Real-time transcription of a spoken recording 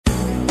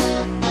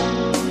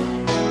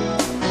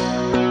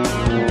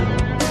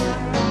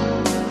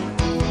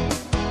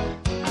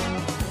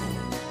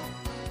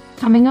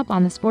Coming up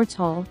on the Sports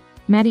Hole,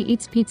 Maddie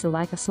eats pizza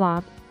like a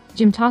slob,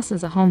 Jim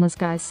tosses a homeless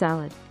guy's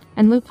salad,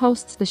 and Luke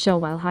hosts the show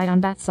while high on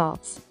bath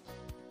salts.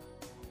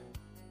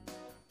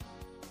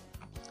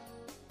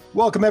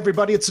 Welcome,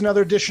 everybody. It's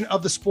another edition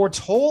of the Sports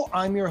Hole.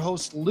 I'm your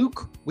host,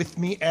 Luke. With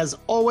me, as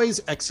always,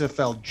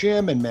 XFL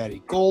Jim and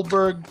Maddie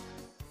Goldberg.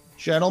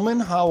 Gentlemen,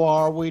 how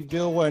are we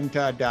doing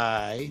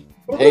today?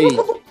 Hey.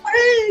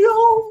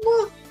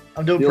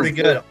 I'm doing pretty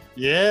good.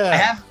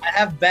 Yeah. I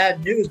have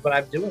bad news, but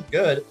I'm doing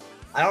good.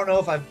 I don't know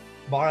if I've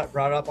brought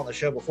it up on the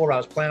show before, but I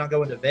was planning on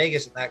going to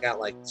Vegas, and that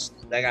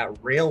got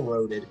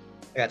railroaded.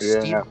 I got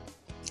steamed.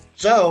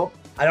 So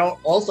I don't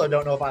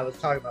know if I was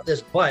talking about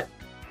this, but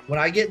when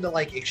I get into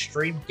like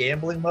extreme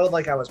gambling mode,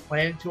 like I was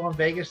planning to on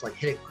Vegas, like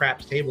hitting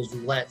craps, tables,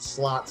 roulette,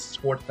 slots,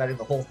 sports betting,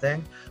 the whole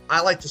thing, I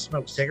like to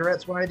smoke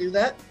cigarettes when I do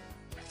that.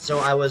 So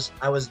I was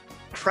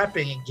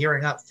prepping and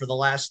gearing up for the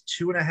last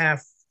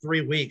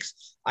 2.5-3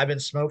 weeks. I've been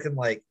smoking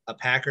like a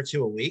pack or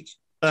two a week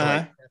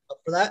for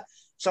that.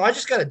 So I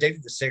just got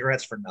addicted to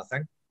cigarettes for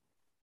nothing.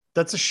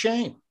 That's a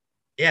shame.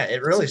 Yeah,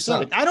 it really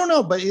sucks. I don't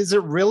know, but is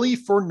it really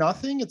for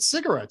nothing? It's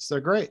cigarettes.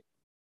 They're great.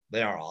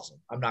 They are awesome.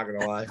 I'm not going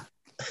to lie.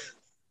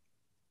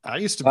 I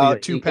used to be a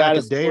 2-pack a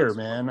dayer,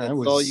 man. That's I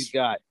was all you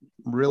got.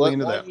 Really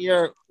into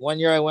that. One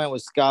year I went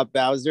with Scott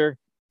Bowser.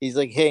 He's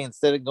like, hey,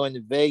 instead of going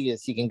to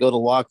Vegas, you can go to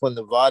Laughlin,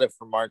 Nevada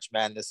for March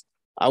Madness.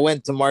 I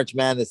went to March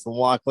Madness in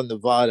Laughlin,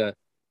 Nevada.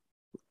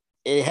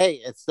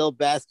 Hey, it's still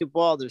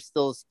basketball. There's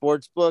still a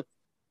sports book.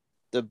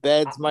 The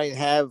beds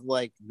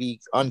might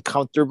be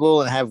uncomfortable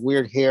and have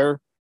weird hair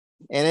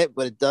in it,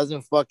 but it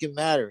doesn't fucking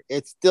matter.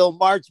 It's still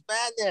March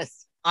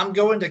Madness. I'm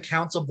going to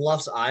Council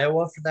Bluffs,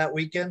 Iowa for that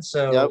weekend.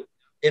 So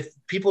if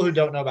people who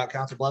don't know about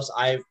Council Bluffs,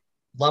 I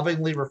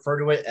lovingly refer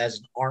to it as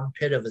an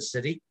armpit of a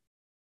city.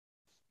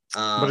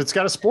 But it's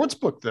got a sports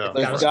book, though.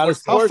 How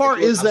far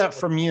is that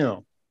from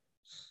you?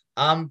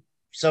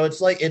 So it's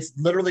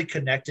literally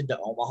connected to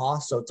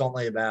Omaha. So it's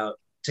only to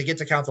get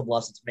to Council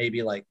Bluffs, it's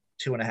maybe like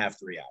 2.5-3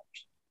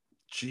 hours.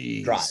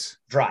 Jeez.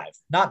 Drive.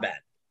 Not bad.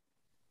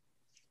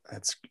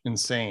 That's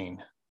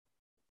insane.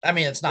 I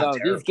mean, it's not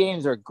terrible. These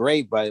games are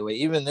great, by the way.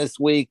 Even this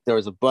week, there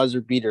was a buzzer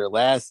beater.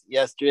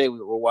 Yesterday, we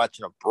were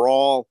watching a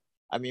brawl.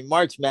 I mean,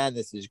 March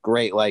Madness is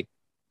great. Like,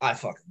 I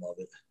fucking love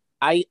it.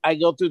 I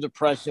go through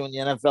depression when the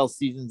NFL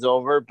season's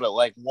over, but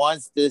like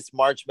once this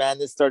March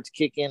Madness starts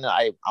kicking,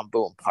 I'm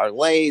doing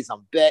parlays,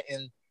 I'm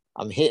betting,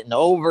 I'm hitting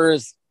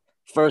overs,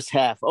 first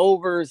half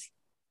overs.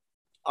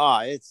 Oh,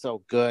 it's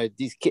so good.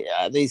 These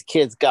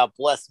kids, God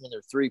bless them, their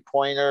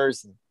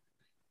 3-pointers.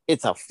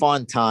 It's a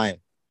fun time.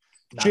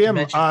 Jim,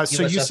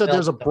 so you said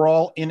there's a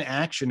brawl in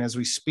action as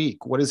we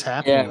speak. What is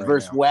happening? Yeah,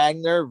 versus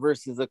Wagner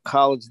versus a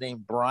college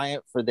named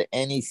Bryant for the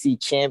NEC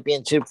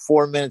championship.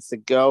 4 minutes to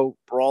go.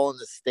 Brawl in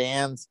the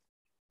stands.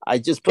 I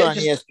just put on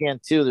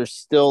ESPN2. They're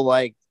still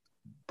like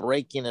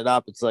breaking it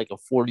up. It's like a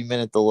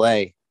 40-minute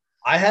delay.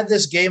 I had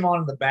this game on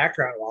in the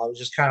background while I was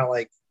just kind of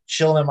like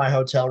chilling in my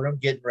hotel room,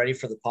 getting ready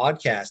for the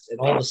podcast. And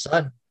all of a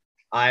sudden,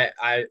 I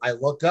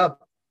look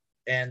up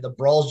and the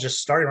brawl's just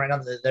starting right now.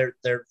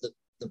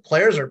 The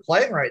players are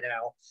playing right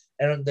now,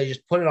 and they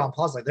just put it on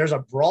pause. Like there's a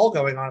brawl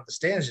going on in the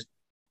stands. Just,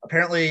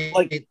 apparently,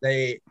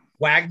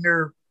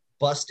 Wagner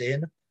bust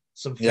in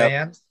some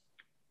fans,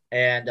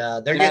 and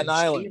they're getting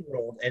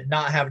steamrolled and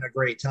not having a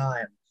great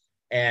time.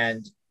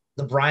 And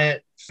the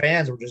Bryant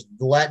fans were just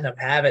letting them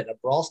have it. And a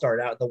brawl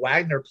started out. The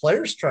Wagner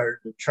players started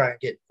to try and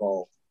get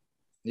involved.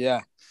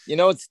 Yeah, you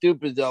know what's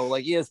stupid though?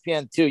 Like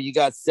ESPN2, you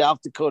got South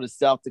Dakota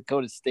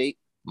State.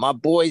 My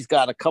boy's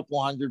got a couple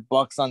 $100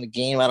 on the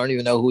game. I don't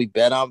even know who he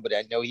bet on, but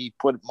I know he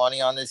put money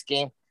on this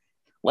game.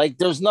 Like,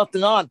 there's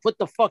nothing on. Put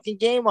the fucking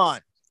game on.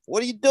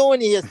 What are you doing,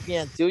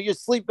 ESPN2? You're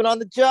sleeping on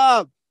the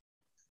job.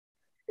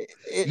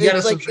 You got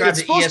to subscribe it's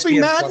to supposed ESPN to be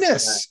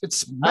madness.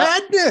 It's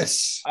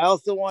madness. I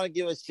also want to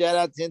give a shout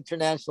out to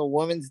International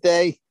Women's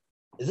Day.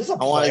 Is this a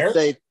player?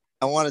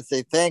 I want to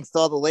say thanks to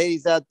all the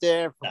ladies out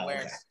there for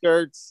wearing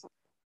skirts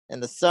in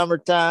the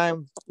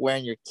summertime,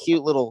 wearing your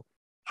cute little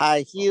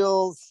high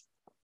heels,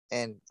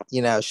 and,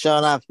 you know,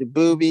 showing off your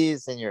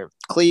boobies and your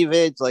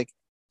cleavage. Like,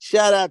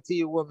 shout out to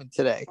you women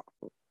today.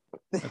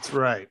 That's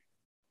right.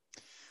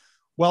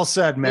 Well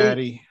said,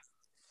 Maddie.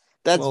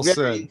 That's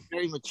very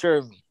mature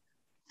of me.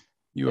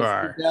 You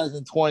are.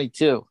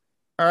 2022.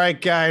 All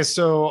right, guys.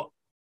 So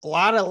a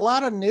lot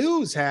of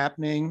news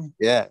happening.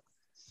 Yeah.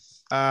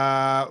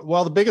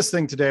 Well, the biggest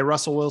thing today,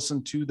 Russell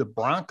Wilson to the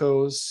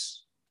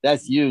Broncos.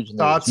 That's huge.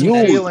 Thoughts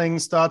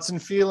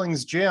and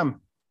feelings,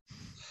 Jim.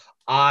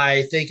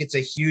 I think it's a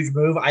huge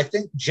move. I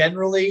think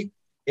generally,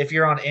 if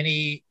you're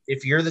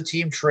the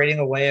team trading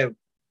away a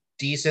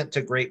decent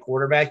to great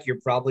quarterback,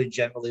 you're probably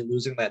generally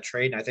losing that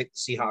trade. And I think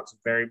the Seahawks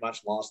very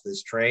much lost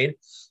this trade.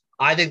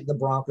 I think the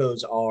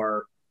Broncos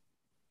are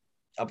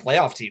a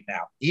playoff team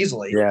now,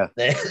 easily. Yeah.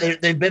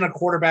 They've been a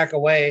quarterback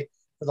away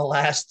for the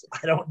last,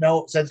 I don't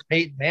know, since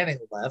Peyton Manning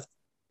left,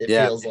 it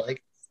feels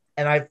like.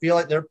 And I feel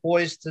like they're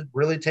poised to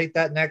really take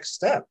that next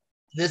step.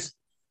 This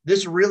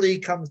really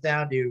comes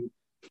down to,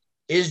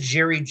 is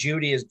Jerry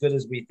Jeudy as good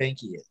as we think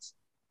he is?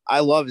 I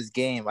love his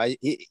game.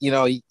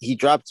 He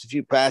drops a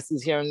few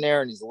passes here and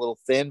there, and he's a little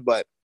thin,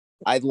 but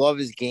I love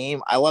his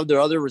game. I love their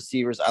other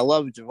receivers. I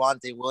love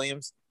Javonte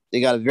Williams.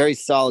 They got a very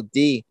solid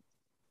D.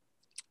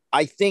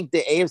 I think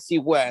the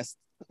AFC West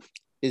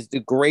is the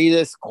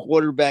greatest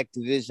quarterback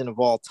division of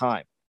all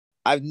time.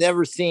 I've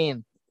never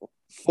seen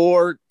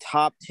 4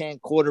 top 10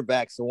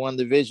 quarterbacks in one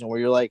division where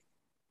you're like,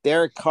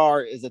 Derek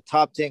Carr is a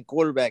top 10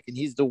 quarterback and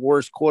he's the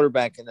worst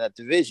quarterback in that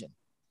division.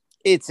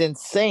 It's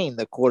insane,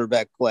 the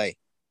quarterback play.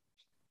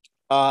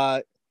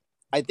 I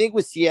think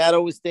what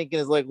Seattle was thinking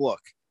is like,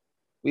 look,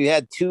 we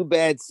had 2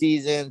 bad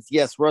seasons.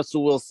 Yes,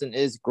 Russell Wilson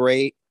is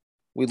great.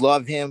 We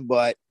love him,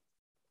 but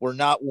we're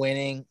not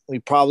winning. We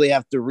probably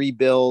have to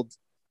rebuild.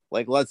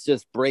 Like, let's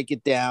just break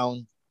it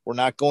down. We're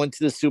not going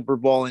to the Super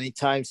Bowl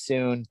anytime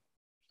soon.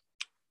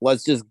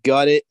 Let's just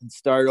gut it and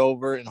start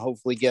over and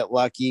hopefully get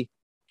lucky.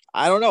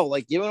 I don't know.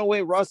 Like, giving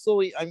away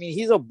Russell, I mean,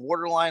 he's a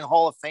borderline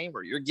Hall of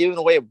Famer. You're giving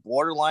away a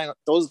borderline.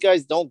 Those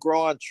guys don't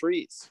grow on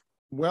trees.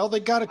 Well, they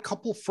got a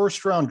couple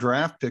first-round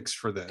draft picks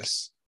for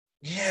this.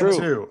 Yeah,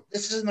 true.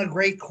 This isn't a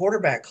great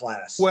quarterback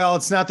class. Well,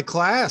 it's not the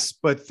class,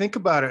 but think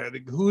about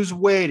it. Who's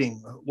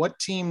waiting? What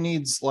team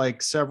needs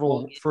like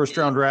several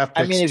first-round draft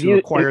picks to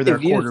acquire their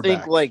quarterback? If you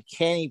think like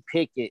Kenny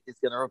Pickett is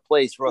going to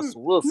replace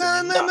Russell Wilson,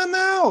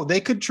 no. They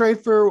could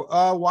trade for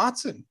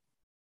Watson.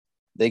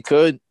 They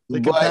could.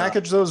 They could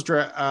package those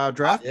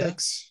draft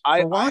picks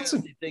for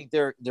Watson. I think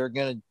they're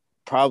going to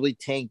probably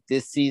tank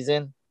this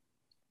season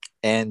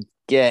and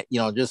get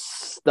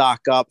just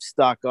stock up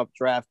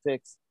draft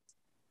picks.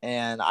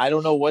 And I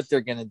don't know what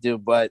they're going to do,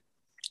 but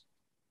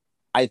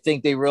I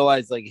think they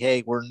realize like,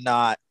 hey, we're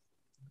not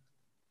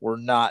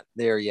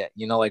there yet.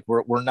 Like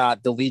we're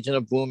not the Legion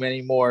of Boom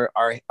anymore.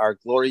 Our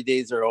glory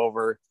days are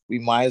over. We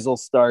might as well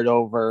start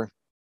over.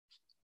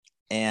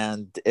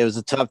 And it was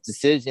a tough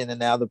decision.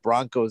 And now the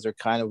Broncos are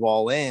kind of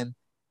all in,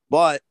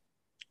 but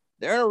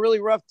they're in a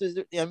really rough.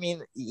 I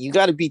mean, you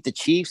got to beat the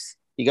Chiefs.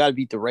 You got to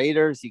beat the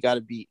Raiders. You got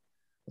to beat.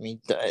 I mean,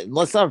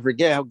 let's not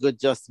forget how good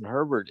Justin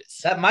Herbert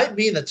is. That might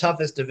be the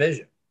toughest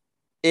division.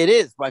 It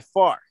is by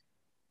far.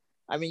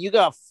 I mean, you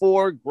got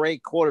 4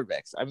 great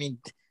quarterbacks. I mean,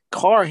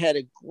 Carr had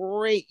a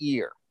great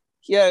year.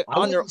 Yeah,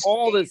 under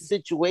all the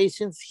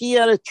situations, he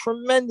had a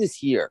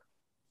tremendous year.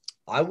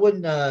 I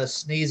wouldn't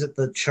sneeze at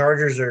the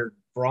Chargers or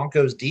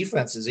Broncos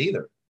defenses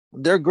either.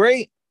 They're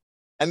great.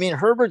 I mean,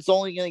 Herbert's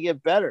only going to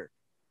get better.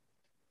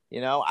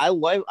 I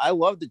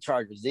love the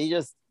Chargers.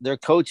 Their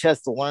coach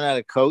has to learn how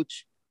to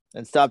coach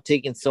and stop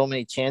taking so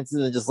many chances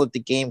and just let the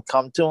game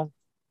come to him.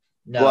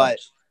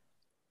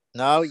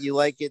 No, you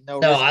like it.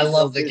 No, I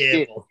love the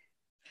gamble.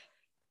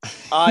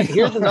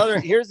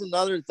 Here's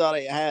another thought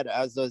I had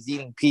as I was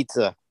eating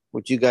pizza,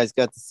 which you guys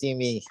got to see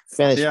me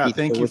finish. Yeah, pizza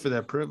thank you for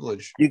that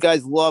privilege. You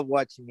guys love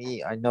watching me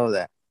eat. I know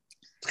that.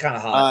 It's kind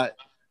of hot.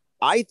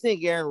 I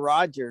think Aaron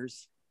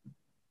Rodgers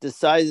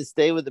decided to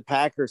stay with the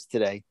Packers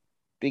today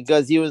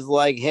because he was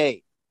like,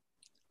 hey,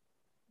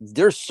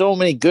 there's so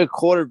many good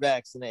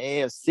quarterbacks in the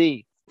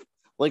AFC.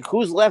 Like,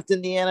 who's left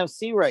in the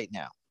NFC right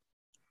now?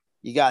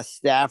 You got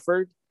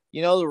Stafford.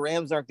 The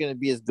Rams aren't going to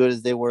be as good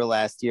as they were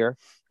last year.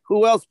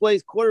 Who else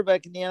plays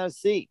quarterback in the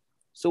NFC?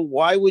 So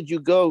why would you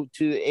go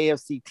to the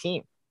AFC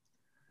team?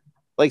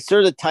 Like,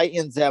 sir, the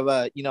Titans have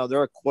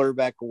they're a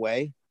quarterback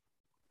away.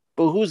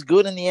 But who's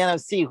good in the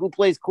NFC? Who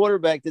plays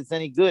quarterback that's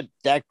any good?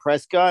 Dak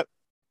Prescott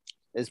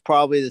is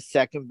probably the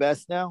second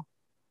best now.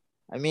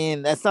 I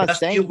mean, that's not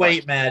saying you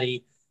wait,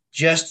 Maddie.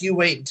 Just you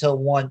wait until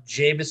one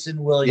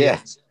Jameson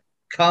Williams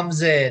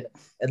comes in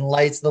and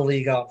lights the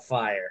league on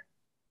fire.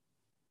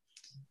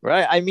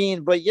 Right. I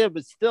mean, but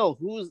still,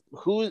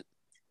 who's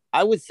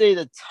I would say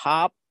the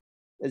top,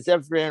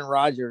 except for Aaron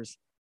Rodgers,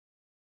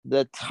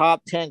 the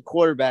top 10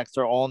 quarterbacks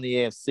are all in the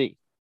AFC.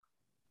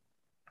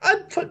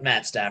 I'd put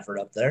Matt Stafford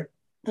up there.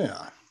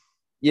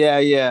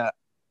 Yeah.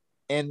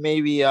 And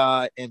maybe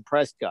in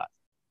Prescott.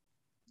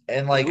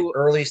 And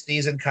early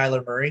season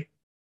Kyler Murray.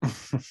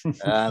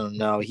 I don't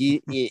know.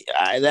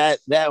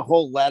 That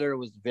whole letter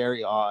was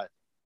very odd.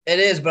 It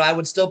is, but I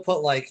would still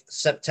put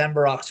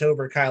September,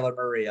 October Kyler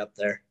Murray up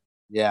there.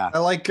 Yeah. I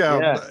like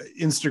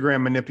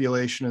Instagram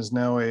manipulation is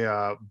now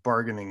a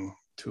bargaining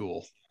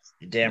tool.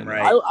 You're damn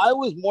right. I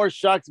was more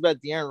shocked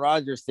about the Aaron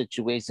Rodgers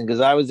situation because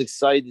I was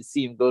excited to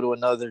see him go to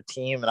another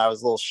team, and I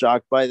was a little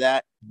shocked by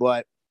that.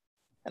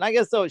 And I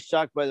guess I was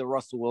shocked by the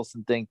Russell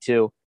Wilson thing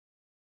too.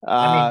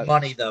 I mean,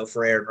 money though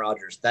for Aaron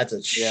Rodgers, that's a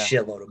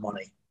shitload of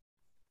money.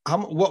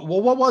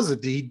 What was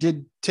it? He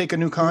did take a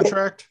new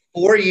contract?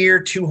 4-year,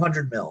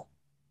 $200 million.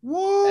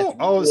 Whoa!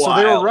 Wild. So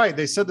they were right.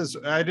 They said this.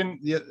 I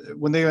didn't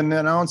when they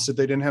announced it.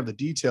 They didn't have the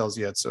details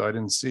yet, so I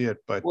didn't see it.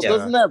 But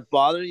doesn't that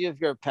bother you if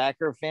you're a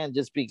Packer fan,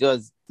 just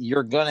because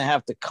you're going to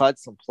have to cut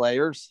some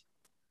players?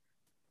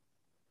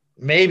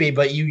 Maybe,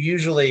 but you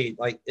usually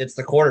it's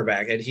the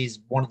quarterback, and he's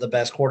one of the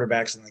best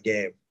quarterbacks in the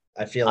game.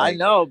 I feel like. I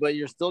know, but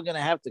you're still going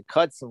to have to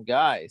cut some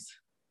guys.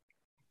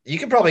 You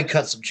can probably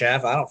cut some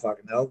chaff. I don't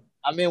fucking know.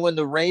 I mean, when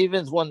the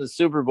Ravens won the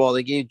Super Bowl,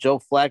 they gave Joe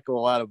Flacco a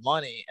lot of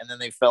money, and then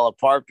they fell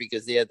apart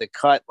because they had to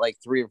cut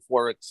 3 or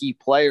 4 key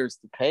players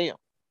to pay him.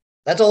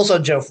 That's also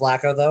Joe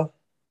Flacco, though.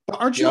 But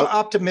aren't you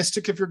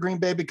optimistic if you're Green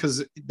Bay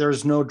because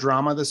there's no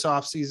drama this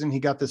offseason? He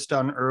got this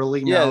done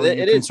early. Yeah, now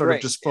you can sort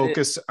of just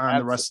focus on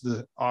the rest of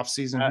the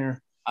offseason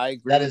here. I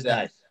agree with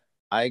that. Nice.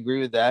 I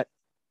agree with that.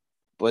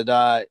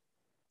 But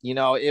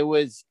it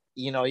was,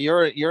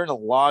 you're in a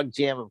log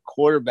jam of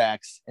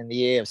quarterbacks in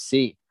the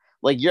AFC.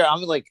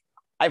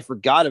 I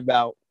forgot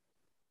about,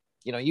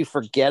 you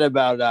forget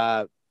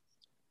about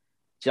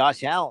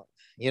Josh Allen.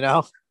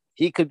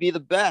 He could be the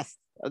best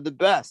of the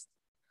best.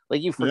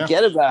 Like, you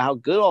forget about how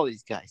good all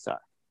these guys are.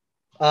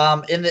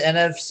 In the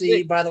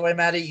NFC, by the way,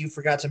 Maddie, you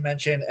forgot to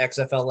mention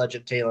XFL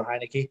legend Taylor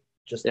Heineke.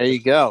 There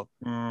you go.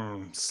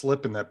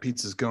 Slipping that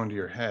pizza's going to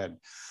your head.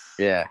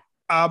 Yeah.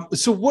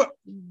 So what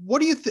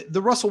do you think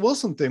the Russell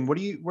Wilson thing? Where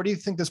do you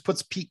think this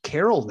puts Pete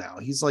Carroll now?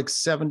 He's like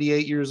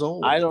 78 years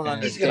old. I don't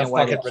understand. He's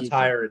gonna fucking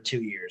retire in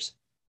 2 years.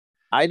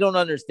 I don't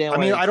understand.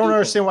 I don't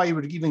understand why you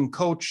would even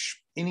coach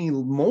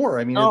anymore.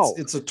 I mean,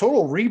 it's a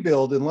total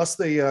rebuild unless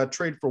they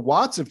trade for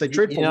Watson. If they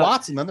trade for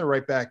Watson, then they're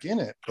right back in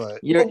it. But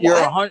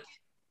I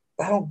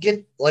don't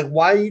get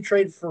why you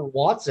trade for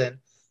Watson.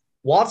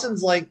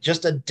 Watson's like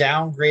just a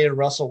downgraded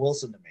Russell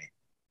Wilson to me.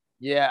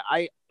 Yeah,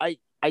 I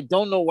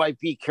don't know why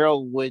Pete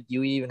Carroll would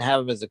you even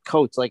have him as a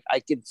coach. Like, I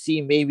could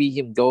see maybe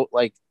him go,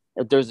 like,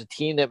 if there's a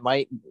team that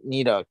might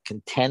need a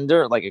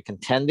contender, like a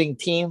contending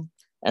team,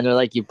 and they're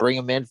like, you bring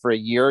him in for a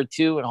year or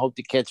two and hope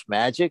to catch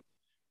magic.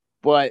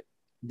 But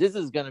this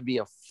is going to be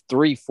a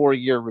 3-4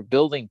 year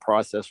rebuilding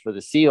process for the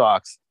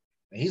Seahawks.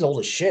 He's old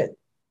as shit.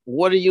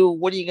 What are you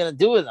going to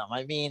do with him?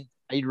 I mean,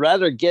 I'd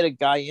rather get a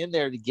guy in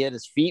there to get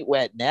his feet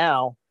wet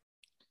now.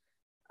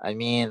 I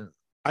mean,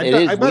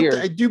 I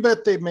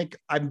bet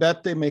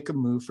they make a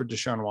move for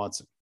Deshaun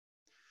Watson.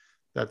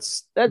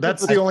 That's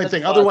the only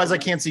thing. Otherwise, I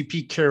can't see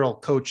Pete Carroll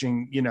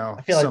coaching.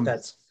 I feel like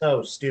that's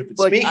so stupid.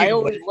 I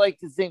always like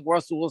to think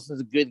Russell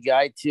Wilson's a good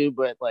guy too,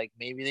 but like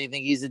maybe they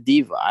think he's a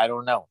diva. I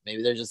don't know.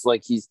 Maybe they're just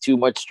like he's too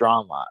much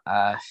drama.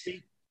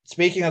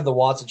 Speaking of the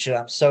Watson shit,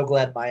 I'm so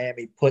glad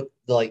Miami put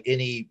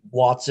any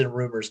Watson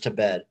rumors to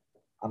bed.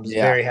 I'm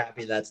very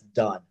happy that's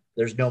done.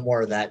 There's no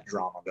more of that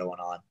drama going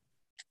on.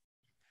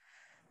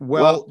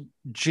 Well,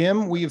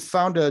 Jim, we've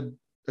found a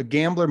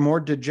gambler more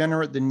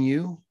degenerate than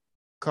you.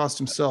 Cost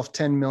himself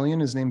 $10 million.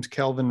 His name's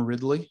Calvin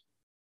Ridley.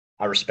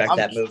 I respect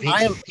that move. He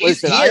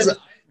has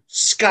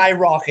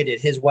skyrocketed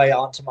his way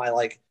onto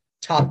my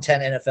top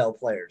 10 NFL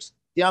players.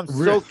 Yeah, I'm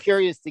so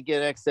curious to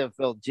get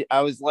XFL.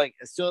 I was like,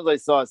 as soon as I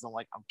saw this, I'm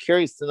like, I'm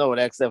curious to know what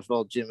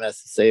XFL Jim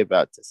has to say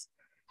about this.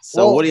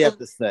 So, what do you have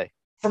to say?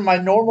 From my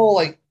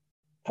normal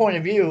point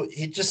of view,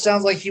 it just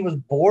sounds like he was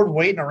bored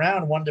waiting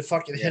around, wanted to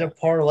fucking hit a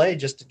parlay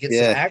just to get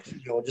some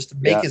action going, just to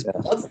make his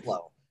blood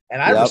flow.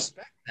 And I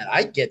respect that.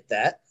 I get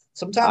that.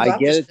 Sometimes I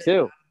get it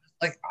too.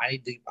 I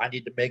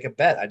need to make a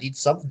bet. I need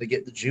something to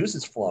get the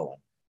juices flowing,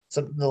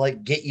 something to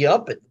get you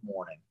up in the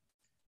morning.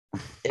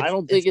 I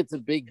don't think it's a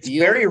big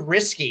deal. Very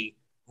risking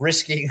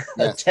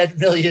a $10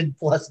 million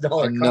plus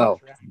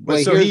contract.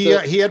 But so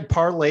he had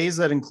parlays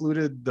that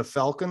included the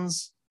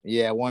Falcons.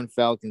 Yeah, one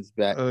Falcons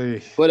bet.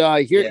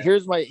 But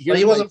here's my but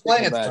he wasn't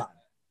playing at the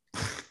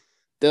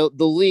time.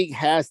 The league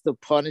has to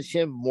punish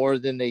him more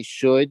than they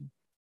should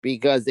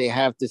because they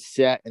have to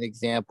set an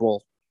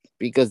example.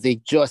 Because they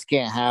just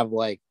can't have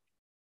a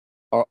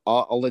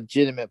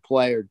legitimate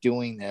player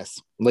doing this.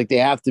 They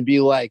have to be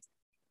like,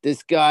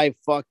 this guy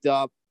fucked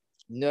up.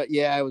 No,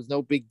 it was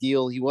no big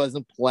deal. He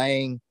wasn't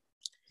playing.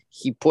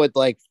 He put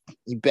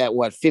he bet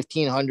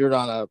 $1,500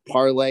 on a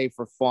parlay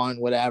for fun,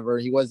 whatever.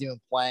 He wasn't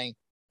even playing.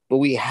 But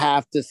we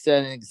have to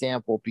set an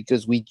example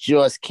because we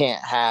just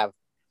can't have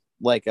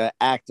an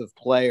active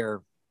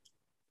player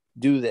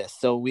do this.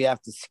 So we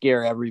have to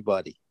scare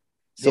everybody.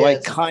 So I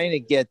kind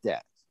of get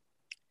that.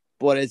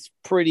 But it's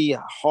pretty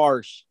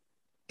harsh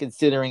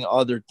considering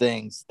other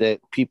things that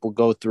people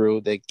go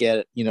through that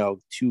get, the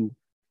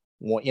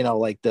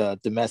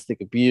domestic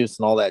abuse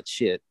and all that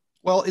shit.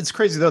 Well, it's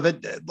crazy though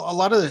that a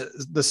lot of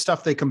the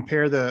stuff they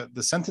compare the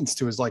sentence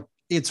to is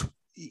it's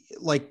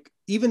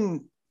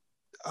even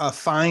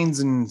fines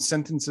and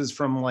sentences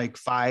from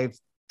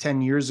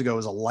 5-10 years ago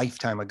is a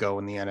lifetime ago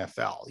in the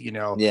NFL.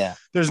 Yeah,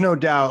 there's no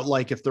doubt.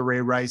 If the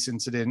Ray Rice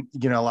incident,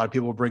 a lot of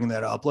people are bringing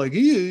that up.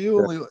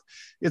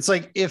 It's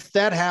if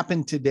that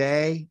happened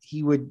today,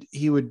 he would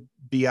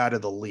be out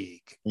of the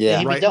league.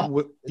 Yeah, right. I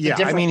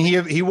mean,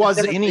 he was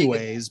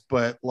anyways,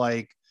 but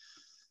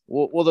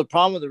Well, the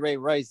problem with the Ray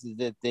Rice is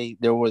that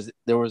there was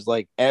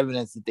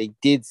evidence that they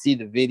did see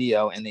the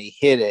video and they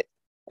hid it,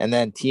 and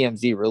then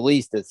TMZ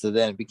released it, so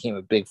then it became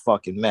a big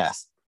fucking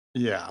mess.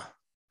 Yeah,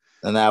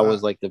 and that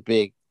was the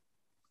big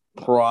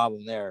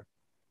problem there.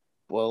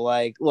 Well,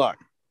 look,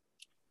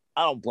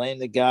 I don't blame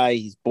the guy.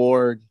 He's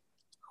bored.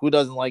 Who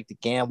doesn't like to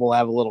gamble,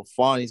 have a little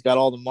fun? He's got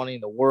all the money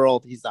in the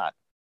world. He's not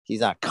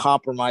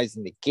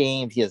compromising the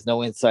game. He has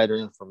no insider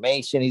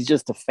information. He's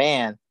just a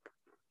fan.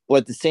 But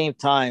at the same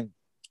time,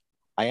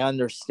 I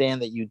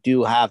understand that you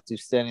do have to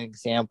set an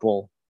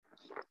example.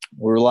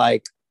 We're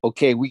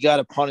okay, we got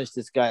to punish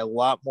this guy a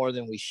lot more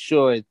than we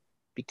should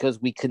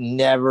because we could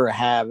never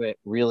have it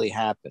really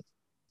happen.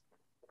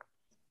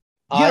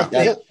 I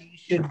think he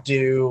should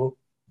do.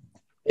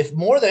 if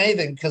more than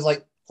anything, because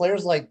like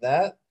players like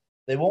that,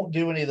 they won't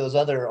do any of those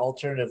other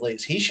alternative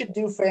leagues. He should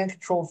do fan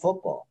controlled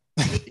football.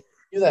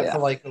 Do that for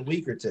like a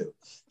week or two,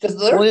 because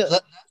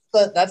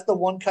that's the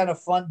one kind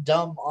of fun,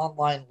 dumb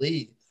online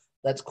league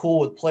that's cool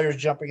with players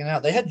jumping in and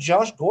out. They had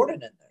Josh Gordon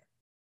in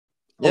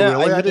there. Yeah,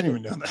 really? I didn't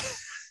even know that.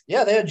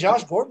 Yeah, they had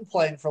Josh Gordon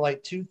playing for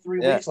like 2-3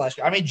 weeks last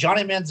year. I mean,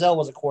 Johnny Manziel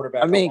was a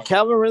quarterback. I mean,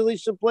 Calvin Ridley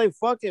should play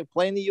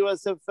play in the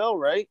USFL,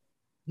 right?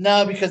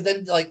 No, because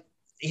then like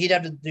he'd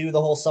have to do the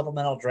whole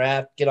supplemental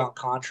draft, get on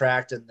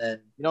contract, and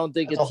then you don't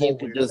think a team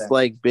could just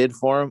like bid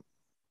for him?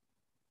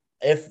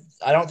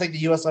 I don't think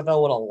the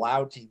USFL would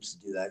allow teams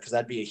to do that, because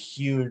that'd be a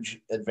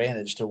huge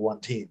advantage to one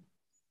team.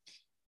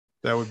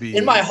 That would be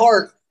in my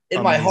heart.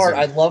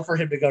 I'd love for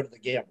him to go to the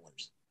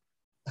Gamblers.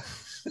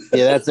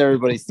 Yeah, that's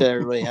everybody said.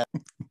 Everybody has.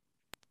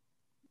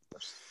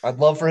 I'd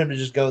love for him to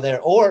just go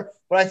there.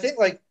 But I think,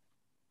 like,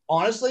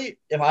 honestly,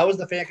 if I was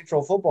the Fan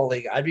Control Football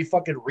League, I'd be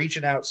fucking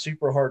reaching out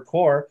super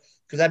hardcore,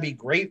 because that'd be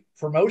great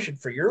promotion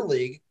for your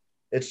league.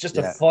 It's just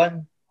a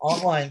fun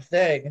online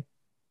thing,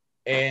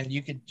 and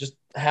you could just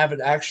have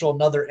an actual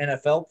another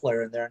NFL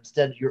player in there.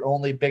 Instead, your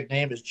only big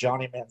name is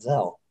Johnny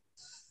Manziel.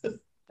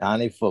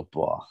 Johnny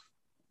Football.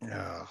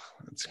 Yeah,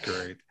 that's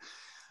great.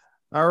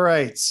 All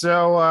right.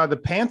 So the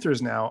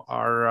Panthers now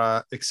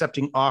are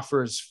accepting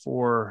offers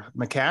for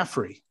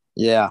McCaffrey.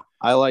 Yeah,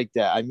 I like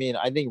that. I mean,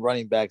 I think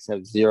running backs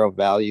have zero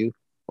value.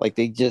 Like,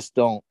 they just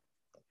don't.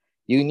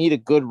 You need a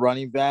good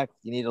running back.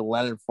 You need a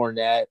Leonard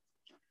Fournette,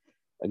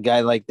 a guy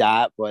like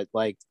that. But,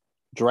 like,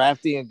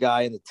 drafting a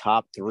guy in the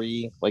top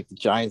 3, like the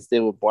Giants did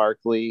with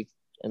Barkley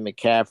and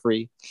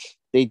McCaffrey,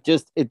 it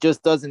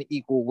just doesn't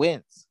equal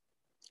wins.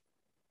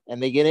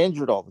 And they get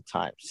injured all the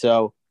time.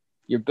 So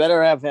you're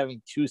better off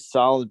having 2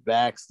 solid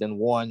backs than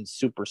 1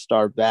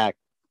 superstar back.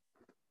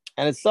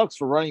 And it sucks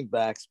for running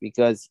backs,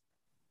 because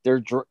they're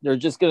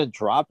just going to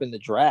drop in the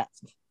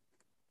draft.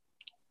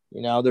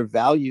 You know, their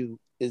value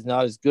is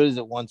not as good as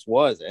it once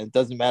was, and it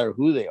doesn't matter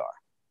who they are.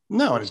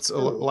 No, and it's a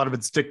lot of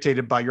it's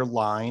dictated by your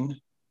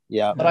line.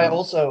 Yeah. But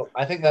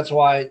I think that's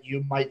why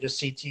you might just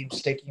see teams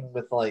sticking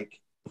with, like,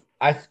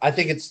 I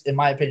think it's, in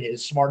my opinion,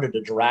 it's smarter to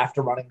draft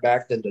a running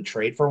back than to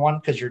trade for one,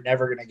 because you're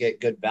never going to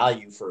get good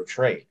value for a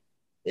trade,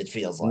 it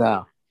feels like.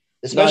 No.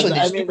 Especially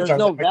there's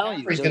no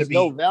value. There's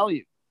no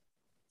value.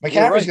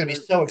 McCaffrey's going to be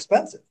so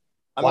expensive.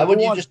 Why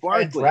would you just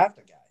try and draft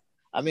a guy?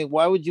 I mean,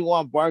 why would you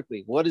want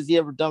Barkley? What has he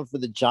ever done for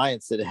the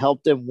Giants that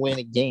helped them win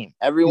a game?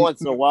 Every once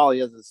in a while, he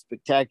has a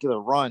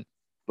spectacular run,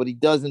 but he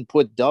doesn't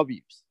put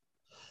W's.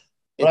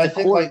 But I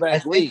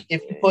think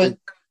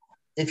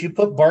if you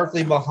put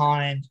Barkley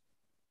behind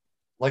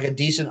like a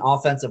decent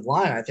offensive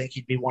line, I think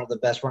he'd be one of the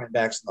best running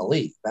backs in the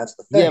league. That's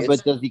the thing. Yeah,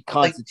 but does he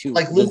constitute?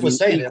 Like Luke was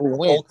saying, it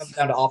all comes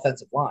down to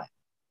offensive line.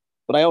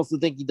 But I also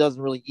think he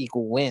doesn't really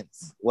equal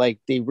wins. Like,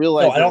 they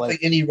realize. No, I don't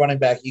think any running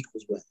back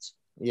equals wins.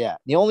 Yeah,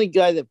 the only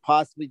guy that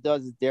possibly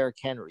does is Derrick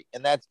Henry,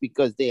 and that's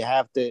because they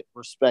have to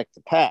respect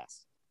the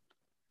pass.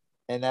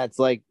 And that's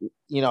like,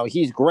 you know,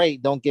 he's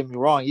great. Don't get me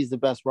wrong; he's the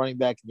best running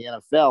back in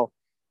the NFL.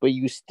 But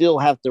you still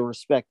have to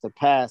respect the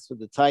pass with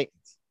the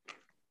Titans.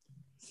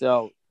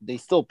 So they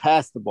still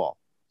pass the ball,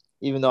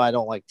 even though I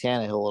don't like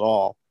Tannehill at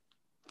all.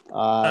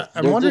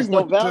 I'm wondering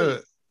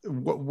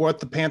what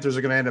the Panthers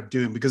are going to end up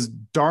doing, because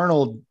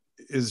Darnold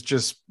is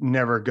just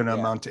never going to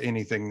amount to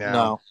anything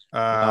now.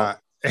 No.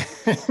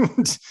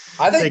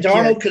 I think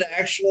Darnold could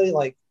actually,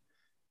 like,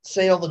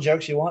 say all the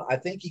jokes you want. I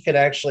think he could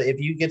actually, if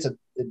you get a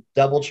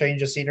double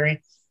change of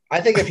scenery, I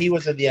think if he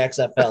was in the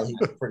XFL, he'd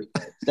be pretty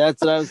good.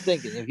 That's what I was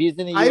thinking. If he's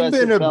in the USFL, I've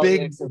been a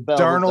big XFL,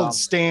 Darnold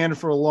stan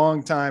for a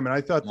long time, and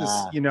I thought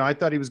I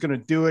thought he was going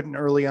to do it, and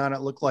early on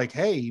it looked like,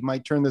 hey, he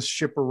might turn this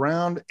ship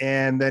around,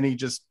 and then he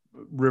just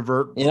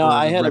revert.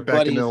 I had right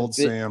back into old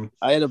Sam.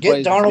 Get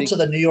Darnold to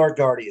the New York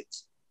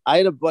Guardians. I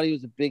had a buddy who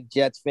was a big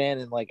Jets fan,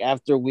 and like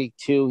after week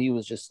 2, he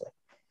was just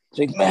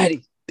like,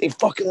 Matty, they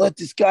fucking let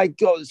this guy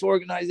go. This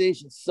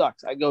organization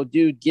sucks. I go,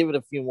 dude, give it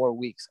a few more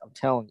weeks. I'm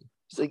telling you.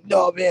 He's like,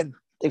 no, man,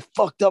 they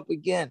fucked up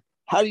again.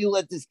 How do you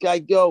let this guy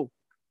go?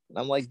 And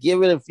I'm like,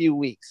 give it a few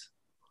weeks.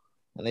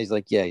 And he's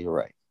like, yeah, you're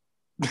right.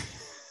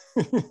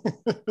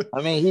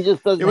 I mean, he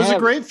just doesn't. It was a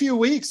great few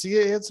weeks. He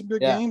had some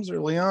good games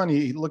early on.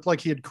 He looked like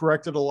he had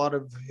corrected a lot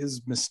of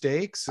his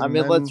mistakes. I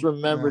mean, let's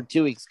remember,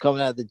 2 weeks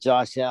coming out of the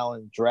Josh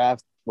Allen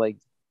draft, like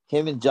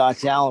him and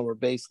Josh Allen were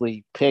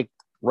basically picked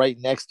right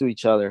next to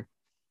each other.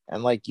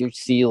 And like you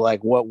see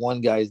like what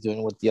one guy is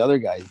doing, what the other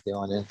guy is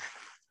doing, and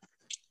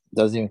it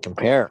doesn't even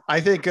compare.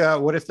 I think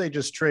what if they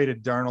just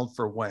traded Darnold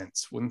for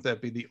Wentz? Wouldn't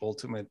that be the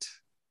ultimate?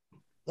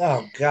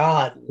 Oh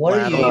God, what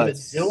are you even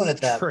doing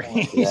at that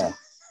point? Yeah.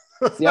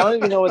 See, I don't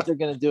even know what they're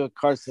gonna do with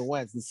Carson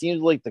Wentz. It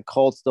seems like the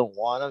Colts don't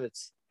want him.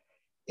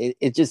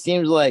 It just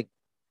seems like,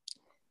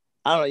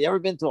 I don't know. You ever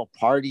been to a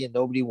party and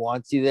nobody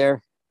wants you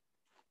there?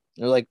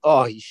 They're like,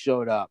 oh, he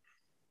showed up.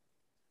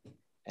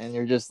 And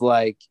you're just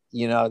like,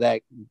 you know,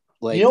 that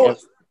like you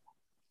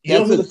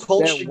know who the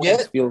Colts should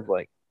get? Feels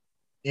like.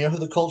 You know who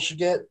the Colts should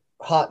get?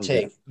 Hot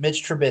take. Okay.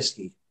 Mitch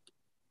Trubisky.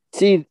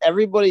 See,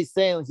 everybody's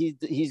saying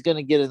he's going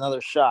to get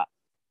another shot.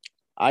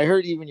 I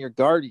heard even your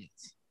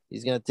Guardians.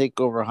 He's going to take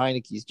over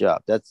Heineke's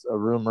job. That's a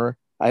rumor.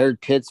 I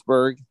heard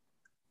Pittsburgh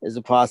is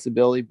a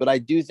possibility, but I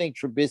do think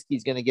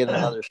Trubisky's going to get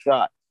another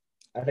shot.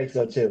 I think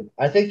so too.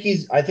 I think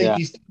he's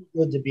too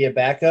good to be a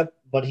backup,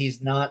 but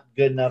he's not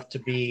good enough to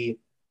be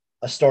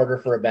a starter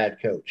for a bad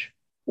coach.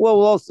 Well,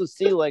 we'll also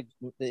see. Like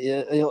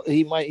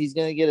he's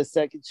going to get a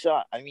second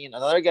shot. I mean,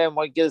 another guy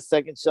might get a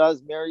second shot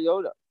is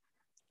Mariota.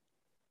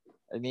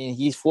 I mean,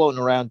 he's floating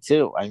around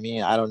too. I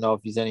mean, I don't know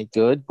if he's any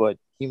good, but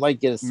he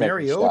might get a second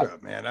Mariota,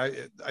 shot. Man.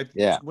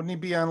 I wouldn't he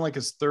be on like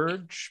his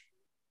third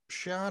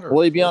shot? Or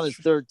will he be on his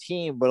third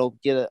team, but he'll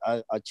get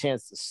a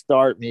chance to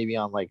start maybe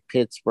on like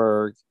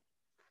Pittsburgh.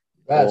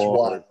 That's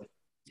wild.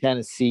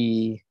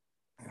 Tennessee.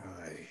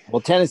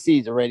 Well,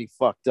 Tennessee's already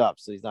fucked up,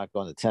 so he's not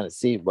going to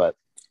Tennessee, but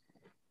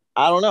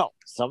I don't know.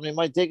 Somebody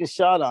might take a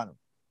shot on him.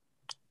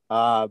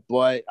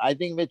 But I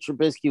think Mitch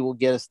Trubisky will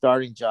get a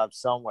starting job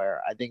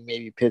somewhere. I think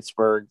maybe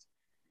Pittsburgh.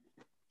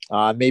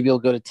 Maybe he'll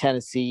go to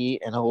Tennessee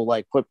and he'll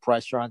like put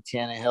pressure on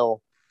Tannehill.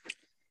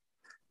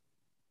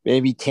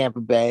 Maybe Tampa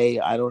Bay.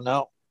 I don't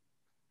know.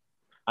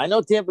 I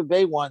know Tampa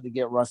Bay wanted to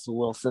get Russell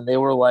Wilson. They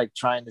were like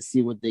trying to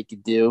see what they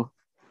could do.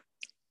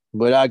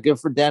 But good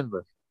for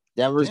Denver.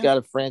 Denver's got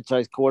a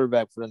franchise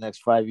quarterback for the next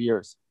 5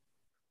 years.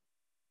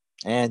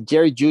 And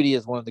Jerry Jeudy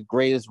is one of the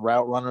greatest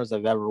route runners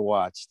I've ever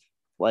watched.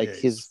 Like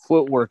his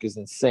footwork is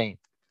insane.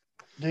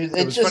 Dude,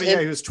 it was funny.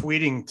 He was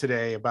tweeting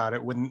today about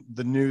it when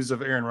the news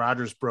of Aaron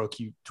Rodgers broke.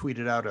 He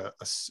tweeted out a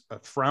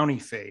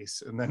frowny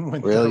face, and then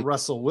when the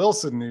Russell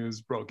Wilson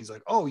news broke, he's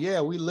like, "Oh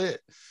yeah, we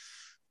lit."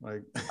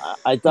 Like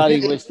I thought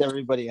he wished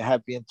everybody a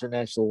happy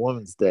International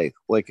Women's Day,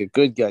 like a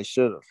good guy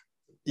should have.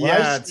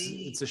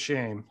 It's a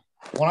shame.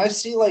 When I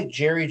see like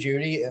Jerry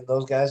Jeudy and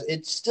those guys,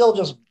 it still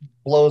just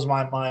blows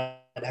my mind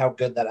how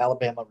good that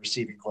Alabama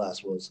receiving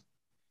class was.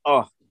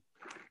 Oh,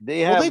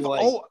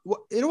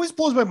 it always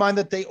blows my mind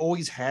that they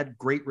always had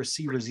great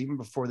receivers even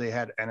before they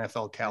had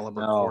NFL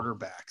caliber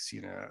quarterbacks.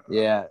 You know,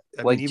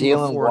 like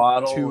Jalen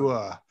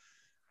Waddle.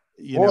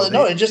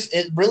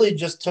 It really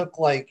just took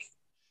like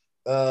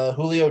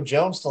Julio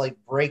Jones to like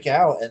break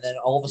out, and then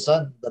all of a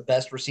sudden the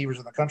best receivers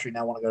in the country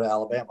now want to go to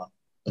Alabama.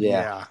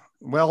 Yeah.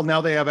 Well, now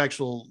they have a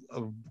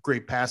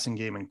great passing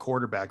game and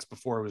quarterbacks.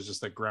 Before it was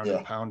just like ground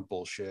and pound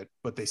bullshit,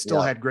 but they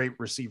still had great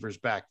receivers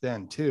back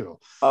then too.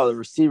 Oh, the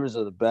receivers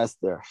are the best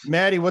there.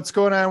 Maddie, what's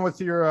going on with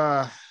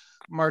your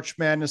March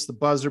Madness, the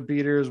buzzer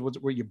beaters?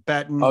 What were you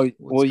betting?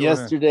 Oh,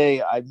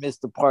 yesterday I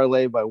missed the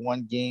parlay by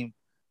one game.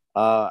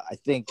 I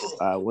think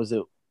was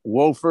it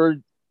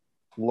Wofford?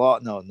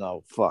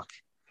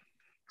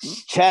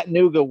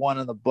 Chattanooga won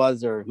on the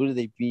buzzer. Who did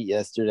they beat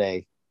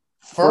yesterday?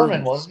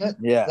 Furman, wasn't it?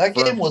 Yeah. That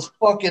game was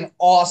fucking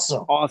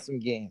awesome. Awesome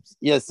games.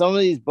 Yeah, some of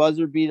these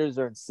buzzer beaters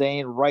are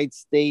insane. Wright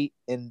State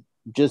and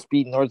just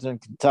beat Northern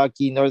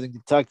Kentucky. Northern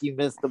Kentucky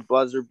missed the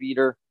buzzer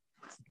beater.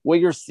 What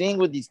you're seeing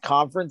with these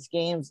conference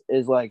games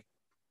is like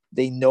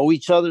they know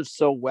each other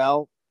so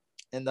well,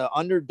 and the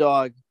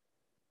underdog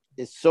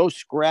is so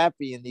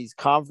scrappy in these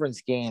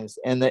conference games,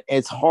 and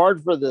it's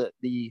hard for the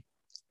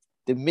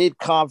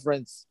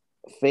mid-conference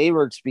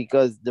favorites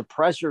because the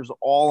pressure's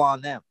all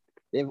on them.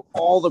 They have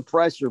all the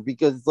pressure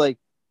because it's like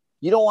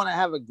you don't want to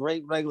have a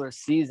great regular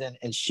season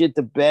and shit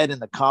the bed in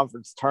the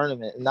conference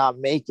tournament and not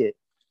make it.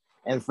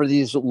 And for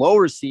these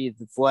lower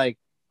seeds, it's like,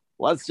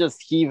 let's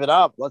just heave it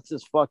up. Let's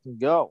just fucking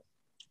go.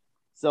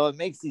 So it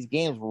makes these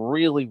games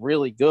really,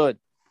 really good.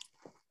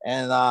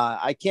 And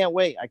I can't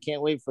wait. I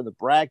can't wait for the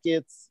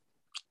brackets.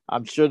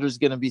 I'm sure there's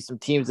going to be some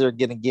teams that are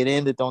going to get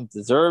in that don't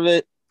deserve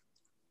it.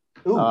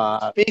 Ooh,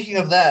 speaking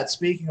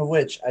of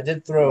which, I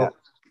did throw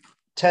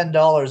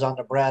 $10 on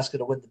Nebraska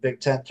to win the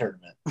Big Ten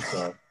tournament.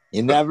 So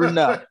you never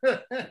know.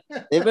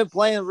 They've been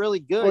playing really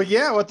good. Well,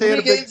 yeah, what they had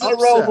a big upset, in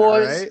a row,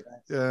 boys.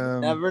 Right?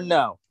 Never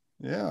know.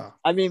 Yeah.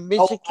 I mean,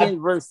 Michigan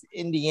versus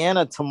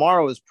Indiana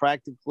tomorrow is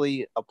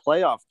practically a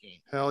playoff game.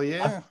 Hell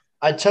yeah.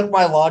 I took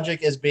my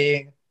logic as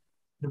being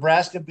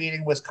Nebraska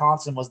beating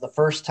Wisconsin was the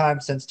first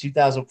time since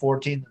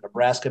 2014 that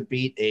Nebraska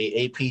beat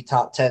a AP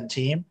top 10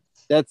 team.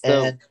 That's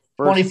the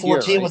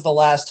 2014 was the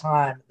last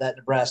time that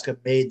Nebraska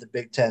made the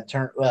Big Ten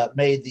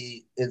made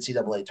the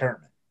NCAA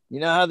tournament. You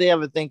know how they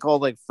have a thing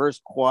called like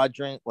first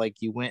quadrant, like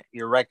you went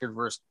your record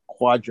versus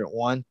quadrant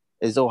one.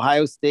 Is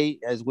Ohio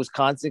State as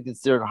Wisconsin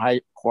considered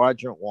high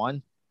quadrant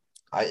one?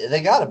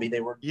 They got to be. They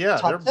were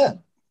top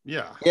 10.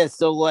 Yeah. Yeah.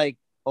 So like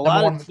a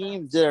lot of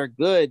teams that are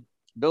good,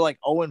 they're like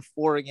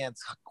 0-4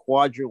 against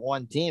quadrant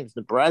one teams.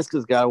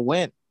 Nebraska's got to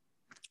win.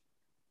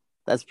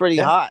 That's pretty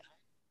hot.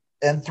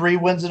 And 3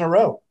 wins in a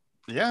row.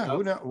 Yeah,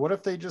 who knows? What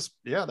if they just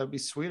that'd be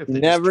sweet if they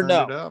never just turned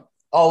know. It up.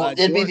 Oh,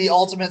 it'd be the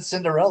ultimate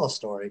Cinderella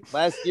story.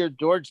 Last year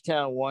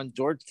Georgetown won.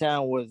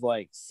 Georgetown was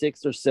like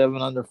 6 or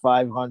 7 under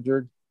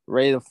 500,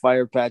 ready to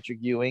fire Patrick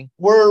Ewing.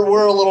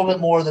 We're a little bit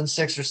more than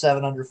 6 or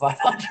 7 under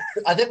 500.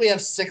 I think we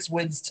have 6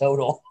 wins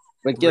total.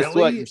 But guess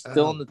what? You're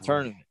still in the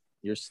tournament.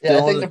 You're still.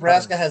 Yeah, I think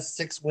Nebraska has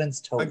 6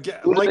 wins total.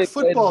 Again, like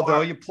football,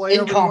 though, you play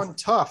everyone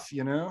tough.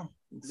 You know,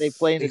 they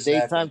play in the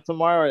daytime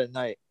tomorrow or at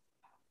night.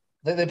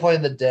 I think they play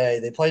in the day.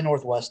 They play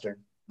Northwestern.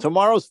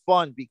 Tomorrow's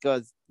fun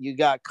because you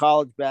got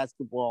college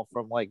basketball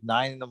from like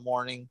 9 in the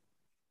morning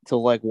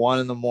till like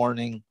 1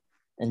 a.m.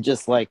 and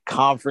just like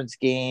conference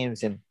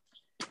games and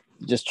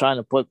just trying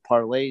to put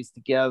parlays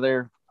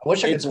together. I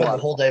wish I could spend the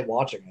whole day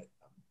watching it.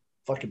 I'm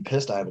fucking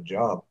pissed I have a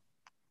job.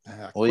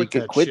 Well, you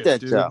could quit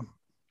that job.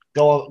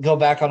 Go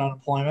back on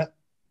unemployment.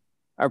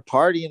 Our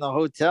party in the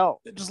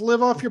hotel. Just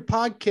live off your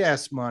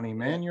podcast money,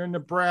 man. You're in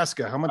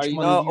Nebraska. How much money do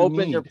you open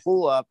need? your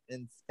pool up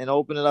and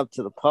open it up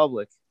to the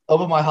public.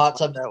 Open my hot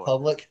tub to the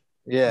public.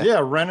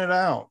 Yeah, rent it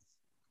out.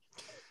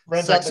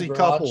 Rent Sexy out the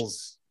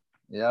couples.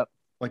 Yep.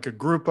 Like a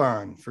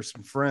Groupon for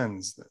some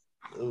friends.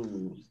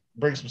 Ooh,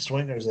 bring some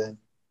swingers in.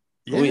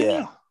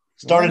 Yeah.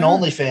 Start an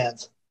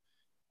OnlyFans.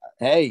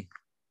 Hey,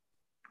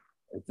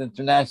 it's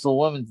International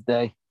Women's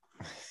Day.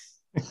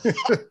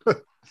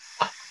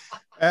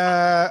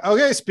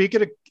 Okay,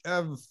 speaking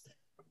of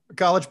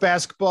college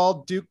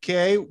basketball, Duke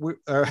K,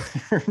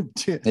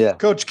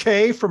 Coach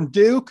K from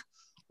Duke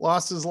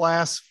lost his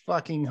last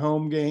fucking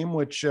home game,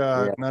 which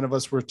none of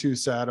us were too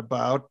sad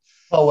about.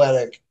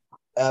 Poetic.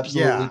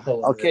 Absolutely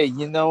poetic. Okay,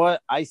 you know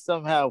what? I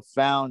somehow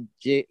found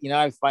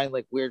I find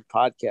like weird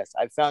podcasts.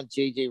 I found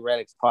JJ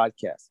Redick's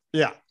podcast.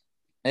 Yeah.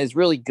 And it's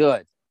really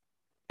good.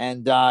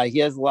 And he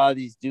has a lot of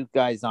these Duke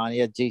guys on. He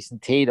had Jason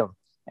Tatum.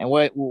 And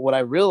what I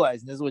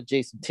realized, and this is what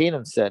Jason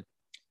Tatum said,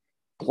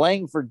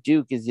 playing for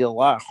Duke is a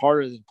lot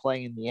harder than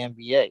playing in the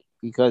NBA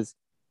because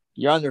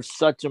you're under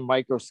such a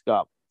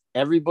microscope.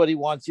 Everybody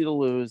wants you to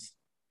lose.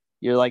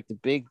 You're like the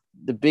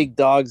big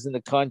dogs in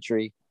the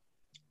country,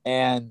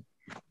 and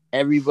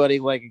everybody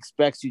like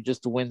expects you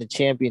just to win the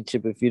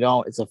championship. If you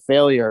don't, it's a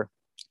failure.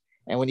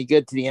 And when you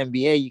get to the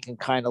NBA, you can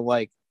kind of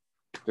like,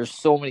 there's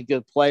so many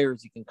good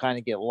players, you can kind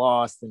of get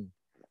lost, and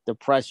the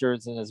pressure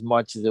isn't as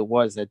much as it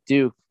was at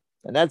Duke.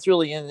 And that's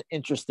really an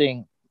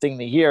interesting thing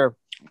to hear.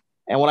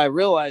 And what I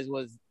realized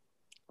was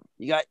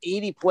you got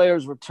 80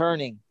 players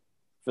returning.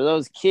 For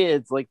those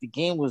kids, like the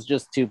game was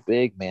just too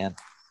big, man.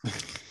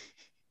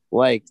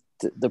 Like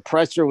the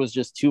pressure was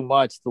just too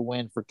much to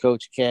win for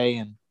Coach K,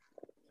 and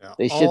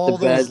they shit all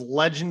the bed. Those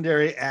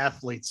legendary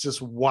athletes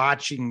just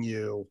watching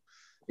you.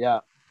 Yeah.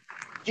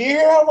 Do you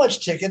hear how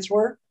much tickets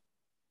were?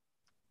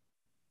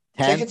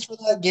 10? Tickets for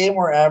that game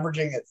were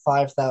averaging at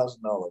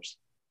 $5,000.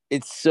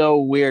 It's so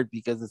weird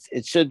because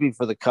it should be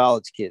for the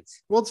college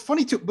kids. Well, it's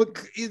funny too, but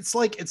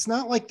it's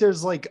not like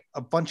there's like a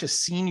bunch of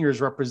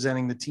seniors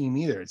representing the team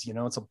either. It's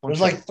it's a bunch.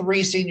 There's like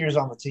 3 seniors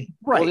on the team,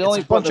 right? Well,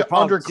 it's a bunch of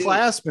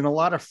underclassmen, a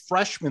lot of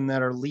freshmen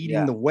that are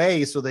leading the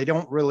way, so they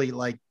don't really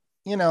like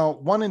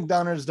one and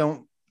doneers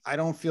don't. I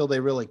don't feel they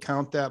really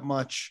count that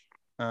much.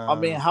 I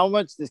mean, how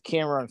much does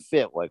Cameron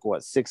fit? Like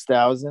what,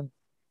 6,000?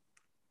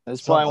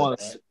 That's probably one.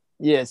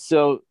 Yeah.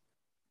 So,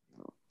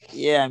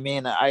 yeah, I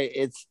mean,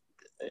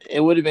 it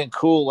would have been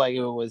cool. Like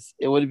it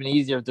would have been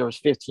easier if there was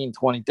 15,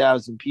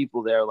 20,000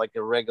 people there, like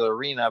a regular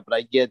arena. But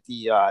I get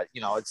the,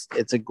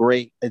 it's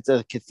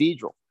a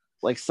cathedral.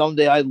 Like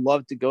someday I'd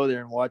love to go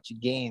there and watch a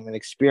game and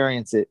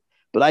experience it.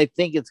 But I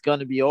think it's going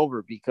to be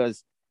over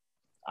because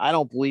I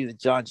don't believe that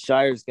John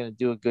Shire is going to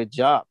do a good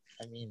job.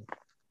 I mean,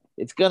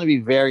 it's going to be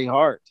very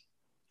hard.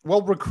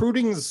 Well,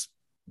 recruiting's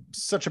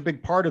such a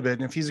big part of it.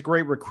 And if he's a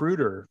great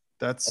recruiter,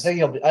 I think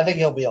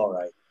he'll be all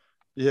right.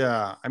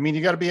 Yeah. I mean,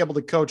 you got to be able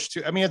to coach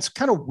too. I mean, it's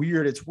kind of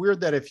weird. It's weird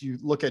that if you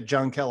look at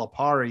John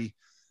Calipari,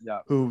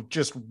 who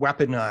just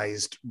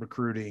weaponized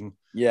recruiting.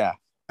 Yeah.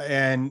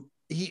 And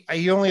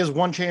he only has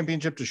one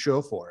championship to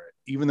show for it,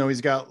 even though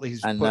he's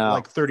put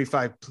like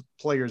 35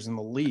 players in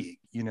the league.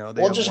 It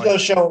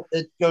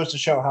goes to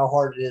show how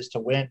hard it is to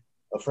win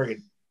a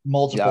friggin'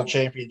 multiple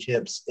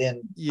championships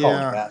in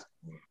college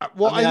basketball.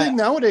 Well, I think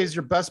nowadays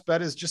your best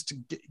bet is just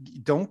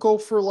don't go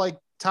for like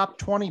top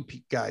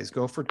 20 guys.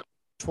 Go for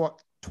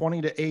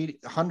 20 to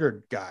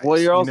 800 guys. Well,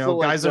 you're also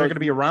guys that are going to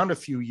be around a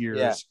few years.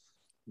 Yeah.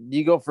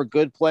 You go for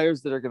good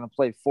players that are going to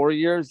play 4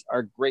 years,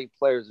 or great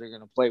players that are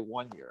going to play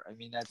 1 year. I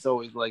mean, that's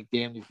always like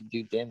damned if you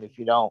do, damned if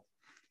you don't.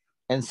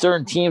 And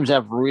certain teams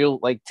have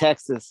like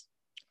Texas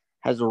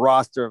has a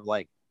roster of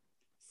like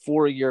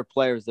 4-year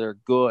players that are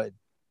good,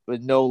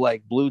 but no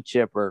like blue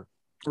chipper.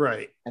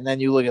 Right. And then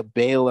you look at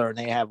Baylor and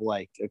they have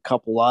like a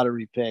couple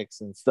lottery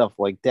picks and stuff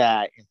like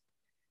that. And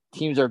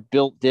teams are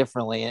built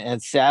differently.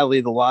 And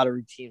sadly, the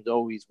lottery teams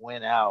always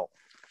win out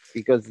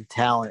because the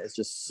talent is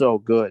just so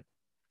good.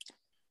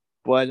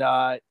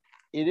 But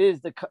it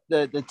is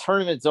the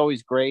tournament's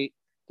always great.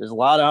 There's a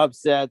lot of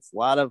upsets, a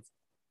lot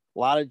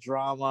of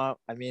drama.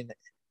 I mean,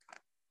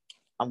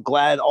 I'm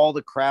glad all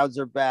the crowds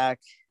are back.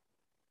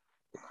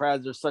 The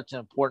crowds are such an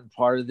important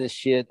part of this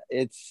shit.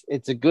 It's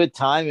a good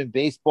time in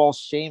baseball.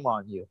 Shame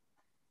on you.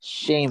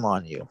 Shame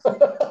on you.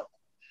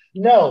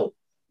 No,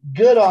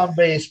 good on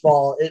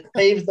baseball. It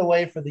paves the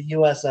way for the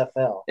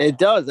USFL. It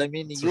does. I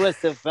mean, the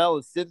USFL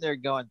is sitting there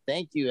going,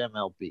 thank you,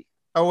 MLB.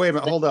 Oh, wait a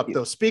minute. Hold up,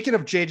 though. Speaking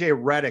of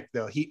JJ Redick,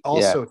 though, he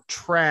also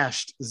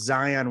trashed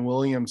Zion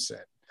Williamson.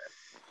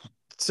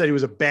 Said he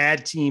was a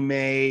bad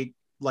teammate,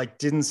 like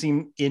didn't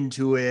seem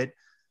into it.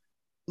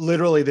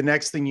 Literally, the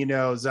next thing you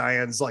know,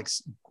 Zion's like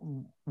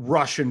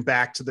rushing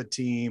back to the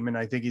team, and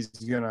I think he's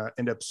going to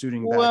end up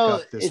suiting back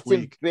up this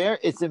week.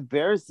 It's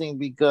embarrassing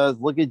because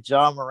look at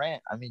John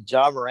Morant. I mean,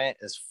 John Morant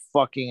is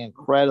fucking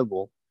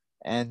incredible,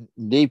 and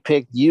they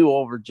picked you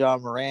over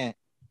John Morant.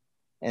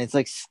 And it's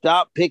like,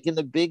 stop picking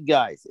the big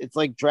guys. It's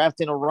like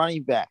drafting a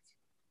running back.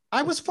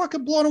 I was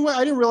fucking blown away.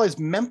 I didn't realize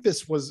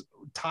Memphis was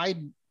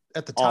tied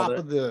at the top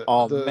of the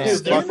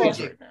standings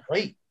right now.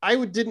 Great.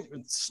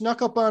 Didn't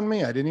snuck up on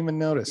me. I didn't even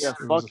notice. Yeah,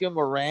 fucking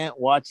Morant,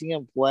 watching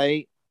him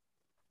play,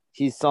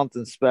 he's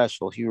something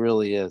special. He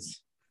really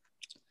is.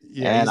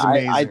 Yeah, and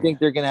I think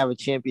they're going to have a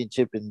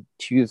championship in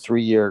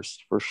 2-3 years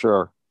for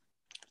sure.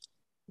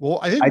 Well,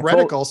 I think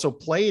Redick also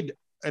played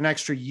an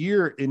extra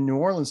year in New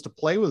Orleans to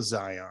play with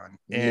Zion,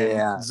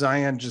 and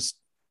Zion just,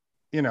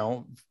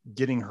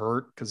 getting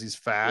hurt because he's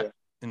fat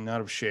and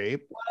out of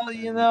shape.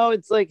 Well,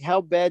 it's like,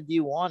 how bad do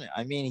you want it?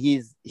 I mean,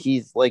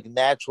 he's like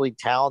naturally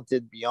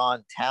talented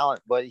beyond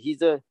talent, but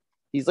he's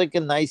like a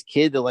nice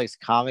kid that likes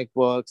comic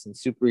books and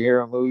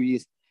superhero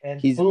movies. And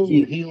he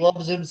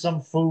loves him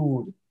some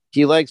food.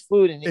 He likes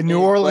food. And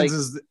New Orleans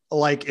is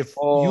like, if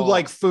you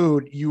like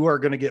food, you are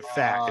going to get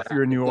fat if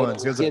you're in New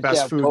Orleans. It's the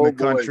best food in the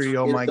country.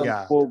 Oh my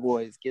God. Po'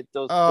 boys. Get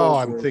those. Oh,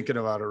 I'm thinking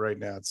about it right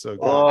now. It's so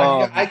good.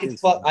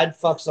 I'd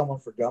fuck someone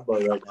for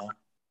gumbo right now.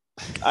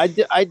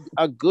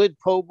 A good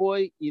po'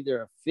 boy,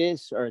 either a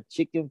fish or a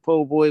chicken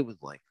po' boy with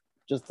like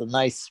just a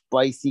nice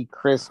spicy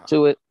crisp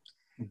to it.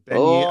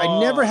 I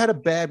never had a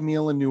bad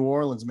meal in New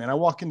Orleans, man. I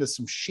walk into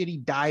some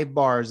shitty dive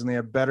bars and they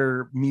have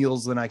better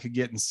meals than I could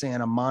get in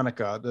Santa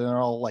Monica. They're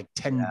all like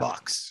 $10.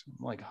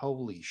 I'm like,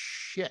 holy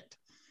shit.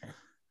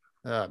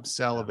 I'm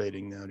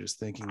salivating now just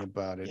thinking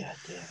about it. Yeah,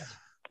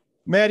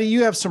 Maddie,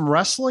 you have some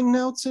wrestling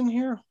notes in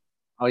here?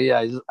 Oh,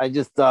 yeah. I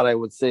just thought I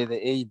would say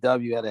that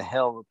AEW had a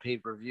hell of a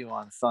pay-per-view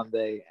on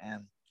Sunday,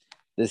 and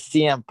the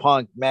CM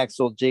Punk,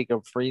 Maxwell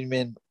Jacob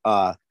Friedman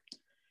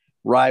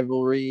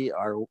rivalry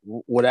or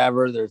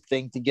whatever their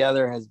thing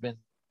together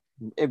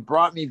it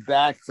brought me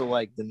back to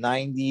like the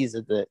 90s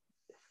at the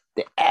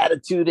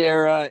Attitude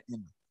Era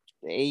and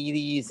the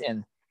 80s,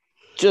 and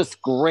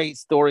just great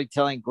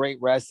storytelling, great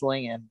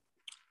wrestling. And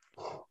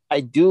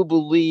I do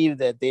believe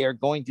that they are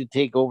going to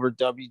take over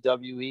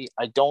WWE.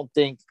 I don't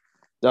think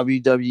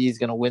WWE is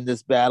going to win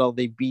this battle.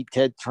 They beat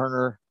Ted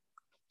Turner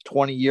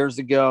 20 years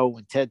ago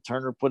when Ted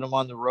Turner put him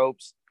on the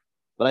ropes,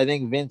 but I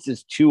think Vince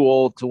is too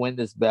old to win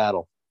this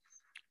battle.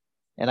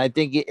 And I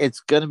think it's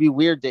going to be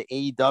weird that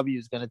AEW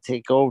is going to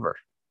take over.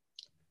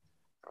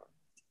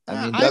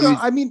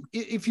 I mean,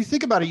 if you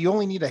think about it, you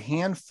only need a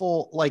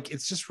handful. Like,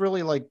 it's just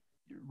really like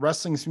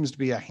wrestling seems to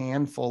be a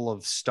handful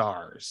of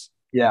stars.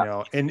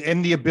 Yeah.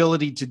 And the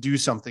ability to do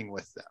something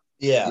with them.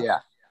 Yeah. Yeah.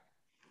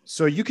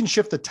 So you can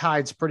shift the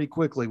tides pretty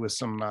quickly with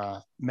some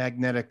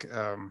magnetic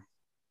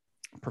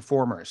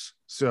performers.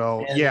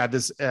 So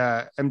this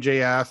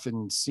MJF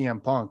and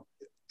CM Punk,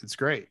 it's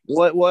great.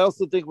 Well, I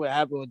also think what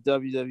happened with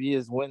WWE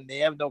is when they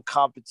have no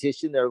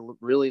competition, they're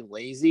really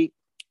lazy.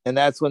 And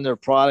that's when their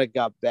product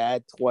got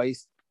bad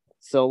twice.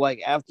 So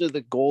like after the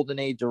golden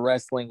age of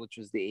wrestling, which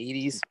was the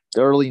 80s,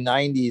 the early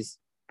 90s,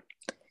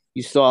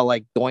 you saw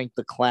like Doink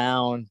the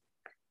Clown,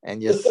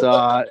 and you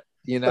saw,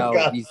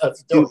 these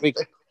stupid,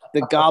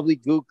 the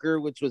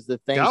Gobbledygooker, which was the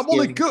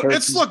Thanksgiving turkey.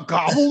 It's the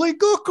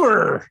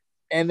Gobbledygooker.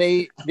 And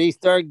they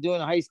started doing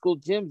high school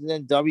gyms, and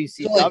then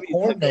WCW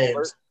took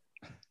over.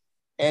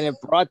 And it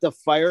brought the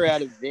fire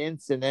out of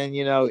Vince. And then,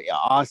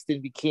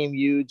 Austin became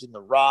huge, and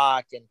The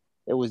Rock, and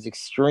it was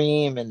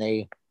extreme. And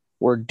they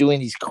were doing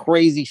these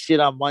crazy shit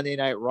on Monday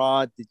Night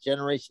Raw. The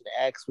Generation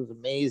X was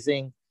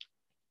amazing.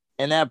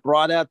 And that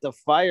brought out the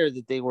fire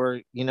that they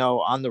were,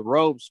 on the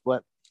ropes.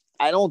 But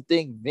I don't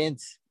think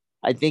Vince,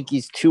 I think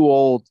he's too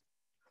old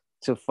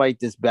to fight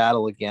this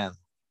battle again.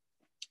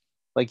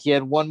 Like, he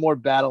had one more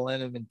battle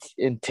in him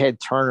in Ted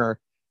Turner.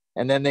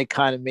 And then they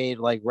kind of made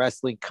like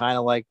wrestling kind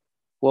of like,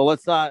 well,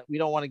 we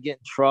don't want to get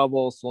in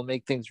trouble, so we'll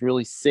make things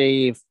really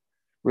safe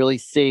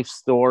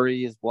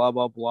stories, blah,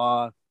 blah,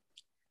 blah.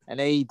 And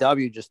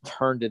AEW just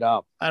turned it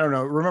up. I don't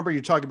know. Remember,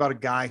 you're talking about a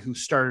guy who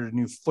started a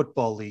new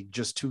football league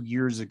just 2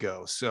 years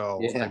ago. So,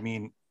 I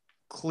mean,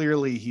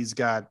 clearly he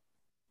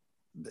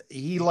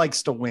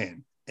likes to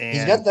win. And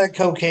he's got that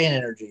cocaine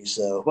energy.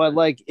 So, but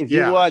like, if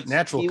you watch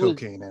natural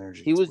cocaine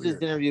energy, he was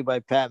just interviewed by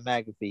Pat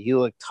McAfee. He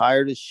looked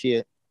tired as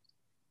shit.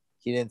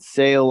 He didn't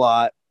say a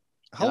lot.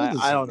 How old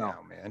is he I don't now,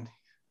 know, man?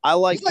 I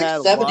like he's like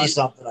Pat 70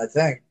 something, I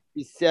think.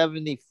 He's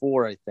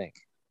 74, I think.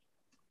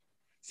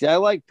 See, I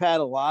like Pat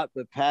a lot,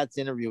 but Pat's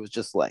interview was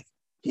just like,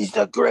 he's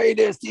the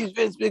greatest. He's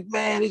Vince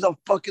McMahon. He's a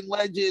fucking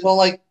legend. Well,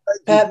 like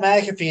Pat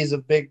McAfee is a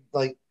big,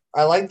 like,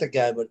 I like the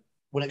guy, but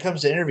when it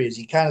comes to interviews,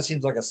 he kind of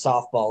seems like a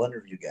softball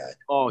interview guy.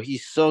 Oh,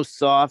 he's so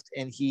soft,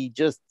 and he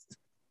just,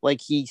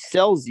 like, he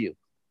sells you.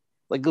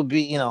 Like, he'll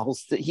be,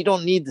 he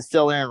don't need to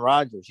sell Aaron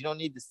Rodgers. You don't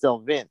need to sell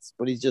Vince,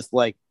 but he's just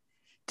like,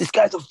 this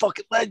guy's a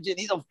fucking legend.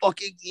 He's a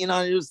fucking,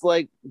 just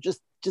like,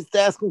 just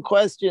ask him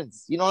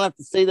questions. You don't have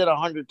to say that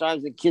 100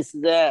 times and kiss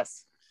his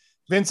ass.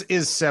 Vince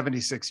is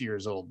 76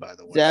 years old, by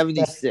the way.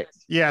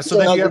 76. Yeah, so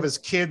then you have his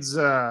kids.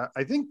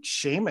 I think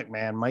Shane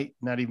McMahon might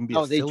not even be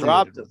affiliated they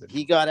dropped him. with it.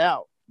 He got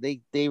out.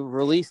 They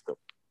released them.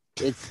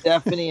 It's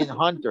Stephanie and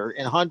Hunter.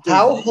 And Hunter.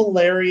 How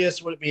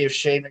hilarious would it be if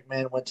Shane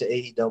McMahon went to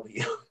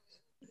AEW?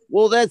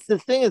 Well, that's the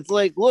thing. It's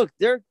like, look,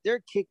 they're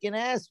kicking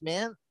ass,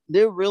 man.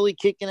 They're really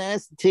kicking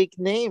ass and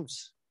taking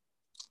names.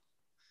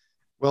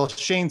 Well,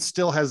 Shane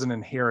still has an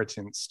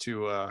inheritance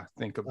to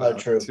think about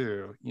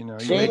too. You know,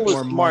 Shane you make was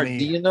more smart. money.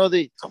 Do you know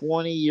that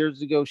 20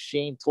 years ago,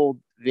 Shane told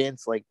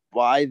Vince, like,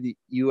 buy the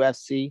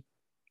UFC?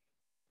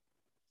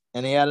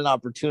 And he had an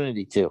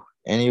opportunity to.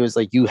 And he was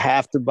like, you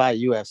have to buy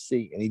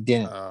UFC. And he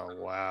didn't. Oh,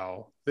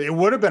 wow. It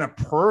would have been a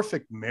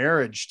perfect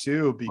marriage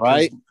too, because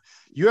right?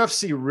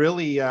 UFC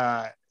really,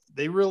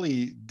 they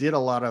really did a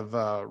lot of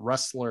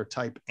wrestler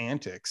type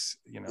antics.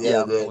 You know,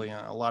 really,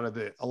 a lot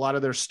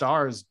of their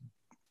stars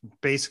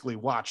basically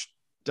watched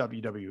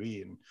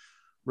WWE and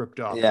ripped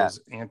off those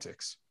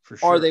antics for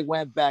sure. Or they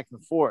went back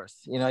and forth.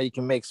 You know, you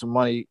can make some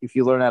money if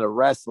you learn how to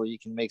wrestle. You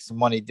can make some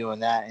money doing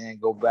that, and then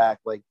go back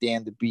like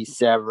Dan the Beast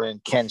Severn,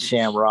 Ken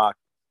Shamrock,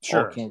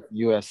 all came from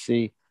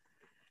UFC.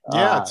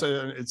 Yeah,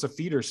 it's a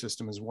feeder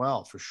system as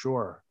well for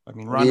sure. I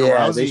mean, Ronda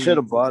Rousey, they should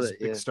have bought it.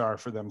 Big star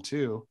for them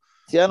too.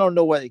 See, I don't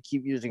know why they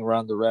keep using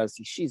Ronda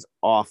Rousey. She's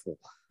awful.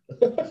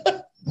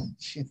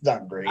 She's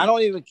not great. I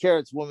don't even care.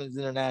 It's Women's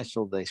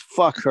International Day.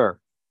 Fuck her.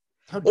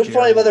 There's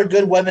plenty of other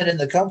good women in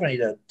the company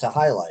to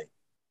highlight.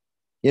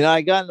 You know,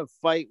 I got in a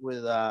fight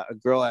with a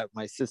girl at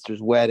my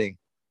sister's wedding.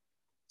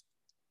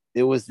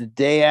 It was the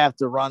day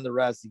after Ronda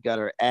Rousey got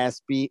her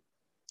ass beat.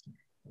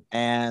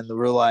 And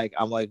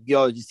I'm like,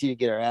 yo, did you see her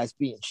get her ass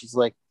beat? And she's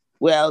like,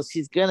 well,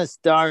 she's going to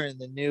star in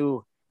the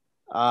new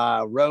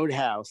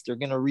Roadhouse. They're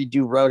going to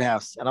redo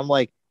Roadhouse. And I'm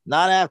like,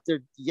 not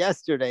after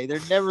yesterday. They're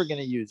never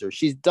going to use her.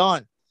 She's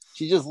done.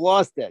 She just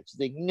lost that. She's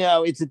like,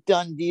 no, it's a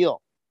done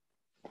deal.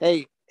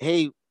 Hey,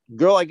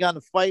 girl I got in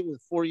a fight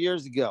with 4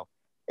 years ago.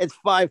 It's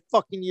 5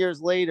 fucking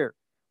years later.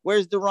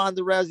 Where's the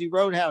Ronda Rousey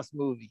Roadhouse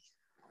movie?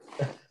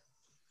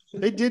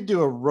 They did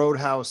do a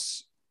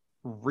Roadhouse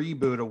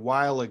reboot a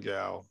while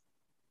ago,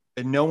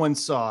 and no one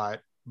saw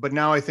it. But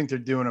now I think they're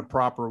doing a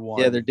proper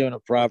one. Yeah, they're doing a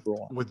proper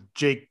one with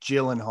Jake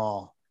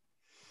Gyllenhaal.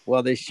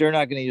 Well, they're sure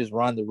not going to use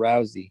Ronda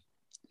Rousey.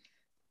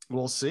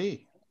 We'll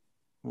see.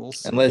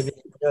 Unless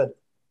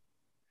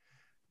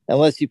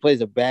he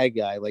plays a bad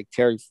guy like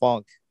Terry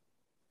Funk.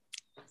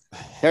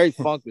 Terry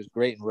Funk was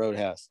great in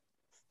Roadhouse.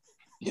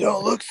 You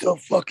don't look so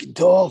fucking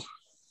tall.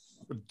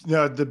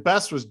 No, the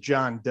best was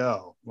John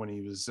Doe when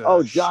he was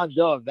John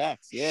Doe of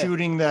X,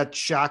 shooting that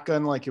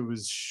shotgun like it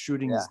was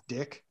shooting his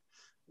dick.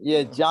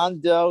 Yeah,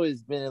 John Doe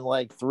has been in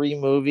like 3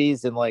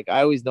 movies, and like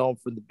I always know him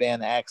from the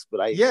band X,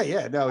 but he's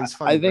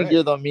fun. I think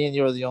you're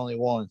the only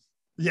one.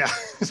 Yeah,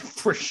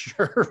 for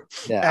sure.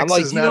 Yeah, X I'm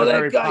like, is not a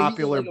very guy,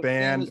 popular like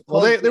band.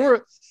 Well,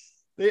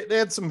 they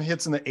had some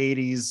hits in the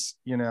 80s,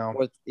 you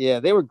know.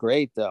 Yeah, they were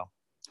great though.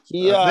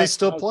 They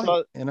still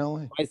play in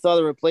LA. I saw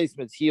the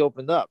Replacements. He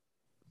opened up.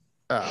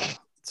 Oh,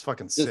 it's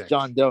fucking just sick.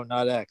 John Doe,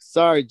 not X.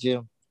 Sorry,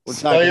 Jim. We're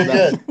talking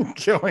about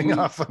going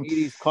off of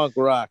 80s punk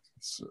rock.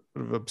 Sort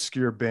of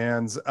obscure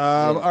bands.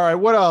 All right,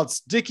 what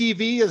else? Dickie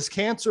V is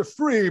cancer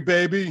free,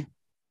 baby.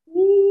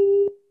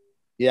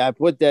 Yeah, I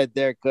put that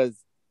there because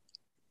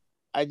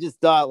I just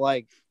thought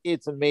like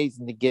it's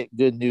amazing to get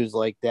good news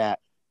like that.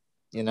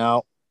 You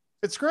know,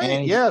 it's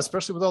great.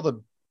 Especially with all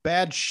the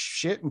bad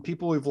shit and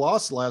people we've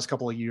lost the last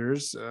couple of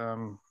years.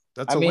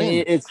 That's a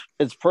win.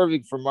 It's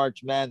perfect for March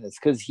Madness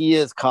because he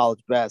is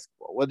college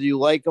basketball. Whether you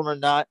like him or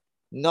not,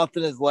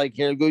 nothing is like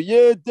here. Go,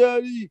 yeah,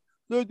 daddy,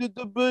 look at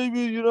the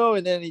baby, you know.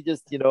 And then he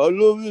just, you know, I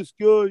love this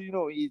guy. You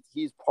know,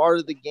 he's part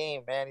of the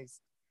game, man.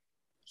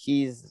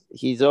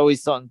 He's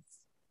always something.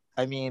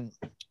 I mean,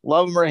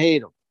 love him or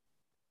hate him.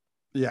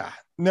 Yeah.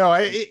 No,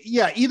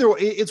 either way,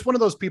 it's one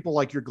of those people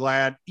like you're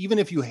glad, even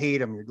if you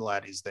hate him, you're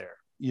glad he's there.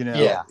 You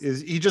know,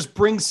 he just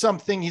brings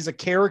something. He's a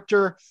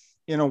character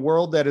in a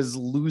world that is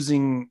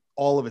losing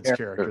all of its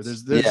character.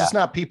 There's just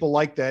not people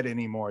like that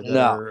anymore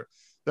that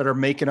are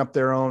making up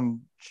their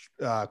own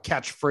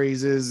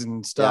catchphrases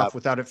and stuff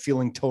without it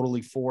feeling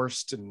totally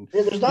forced. And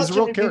there's not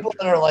too many people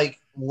that are like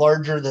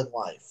larger than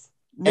life.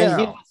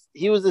 And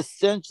he was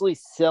essentially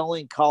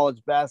selling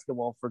college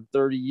basketball for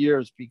 30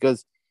 years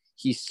because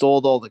he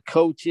sold all the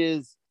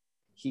coaches,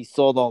 he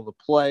sold all the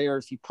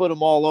players, he put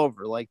them all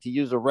over. Like, to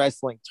use a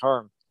wrestling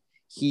term,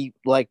 he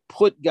like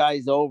put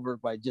guys over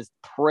by just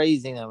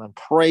praising them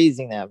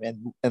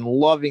and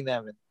loving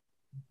them.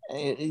 And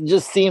it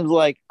just seems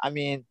like, I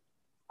mean,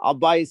 I'll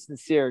buy his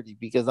sincerity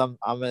because I'm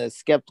a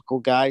skeptical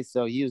guy.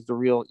 So he was the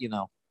real, you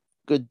know,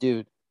 good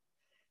dude.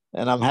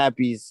 And I'm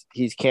happy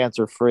he's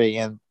cancer free,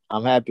 and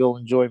I'm happy he'll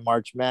enjoy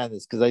March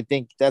Madness because I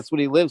think that's what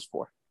he lives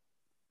for.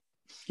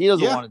 He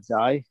doesn't want to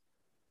die.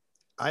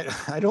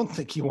 I don't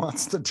think he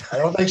wants to die. I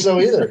don't think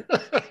so either.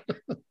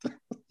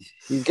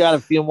 He's got a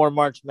few more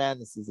March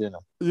Madnesses in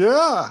him.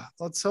 Yeah,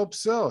 let's hope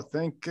so.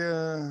 Thank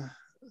the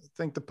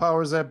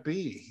powers that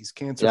be. He's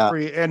cancer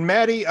free. And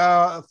Maddie,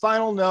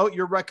 final note: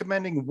 you're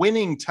recommending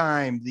Winning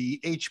Time, the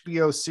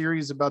HBO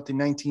series about the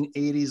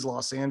 1980s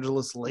Los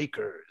Angeles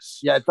Lakers.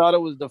 Yeah, I thought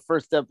it was the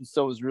first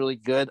episode was really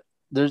good.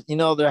 There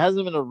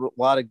hasn't been a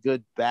lot of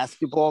good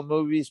basketball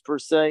movies per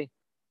se.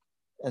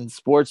 and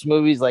sports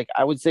movies, like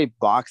I would say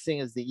boxing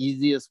is the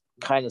easiest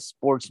kind of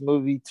sports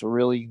movie to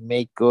really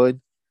make good.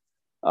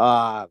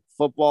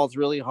 Football's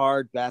really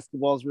hard,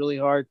 basketball's really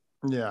hard.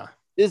 Yeah.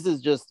 This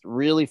is just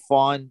really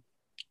fun.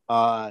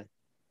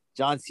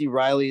 John C.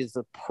 Reilly is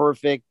the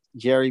perfect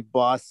Jerry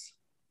Buss.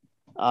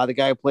 The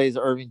guy who plays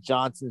Irving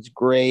Johnson's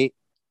great.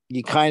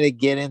 You kind of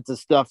get into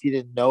stuff you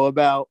didn't know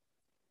about,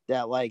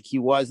 that like he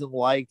wasn't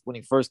liked when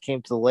he first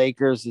came to the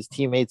Lakers. His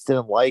teammates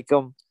didn't like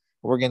him.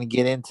 We're going to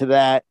get into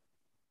that.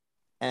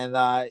 And,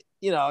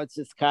 it's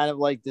just kind of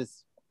like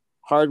this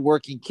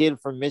hardworking kid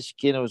from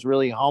Michigan who was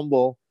really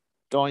humble,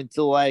 going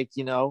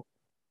to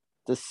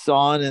the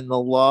sun and the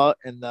law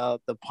and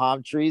the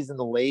palm trees and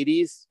the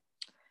ladies.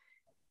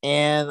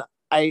 And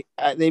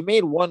they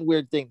made one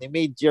weird thing. They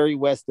made Jerry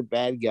West the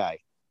bad guy.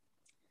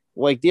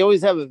 Like they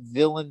always have a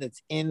villain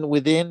that's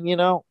within.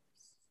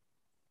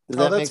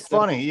 That's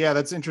funny. Yeah,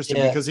 that's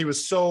interesting because he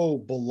was so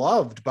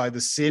beloved by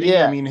the city.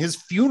 Yeah. I mean, his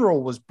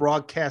funeral was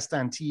broadcast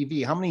on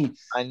TV. How many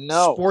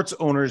sports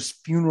owners'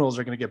 funerals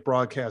are going to get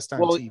broadcast on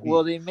TV?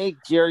 Well, they make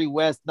Jerry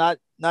West, not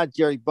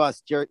Jerry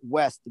Buss, Jerry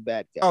West the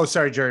bad guy. Oh,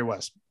 sorry, Jerry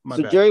West. My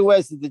bad. Jerry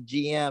West is the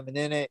GM, and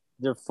then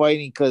they're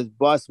fighting because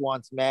Buss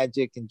wants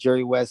Magic and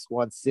Jerry West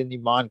wants Sidney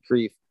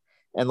Moncrief.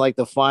 And like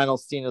the final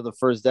scene of the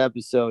first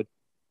episode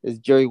is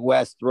Jerry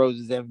West throws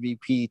his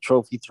MVP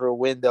trophy through a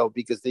window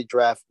because they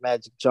draft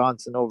Magic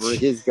Johnson over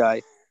his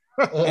guy.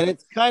 And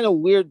it's kind of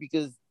weird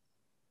because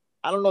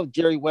I don't know if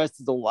Jerry West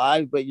is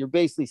alive, but you're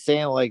basically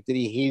saying like that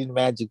he hated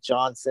Magic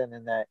Johnson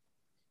and that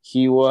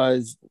he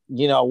was,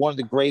 one of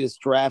the greatest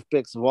draft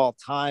picks of all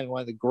time, one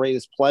of the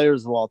greatest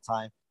players of all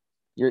time.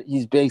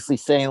 He's basically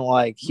saying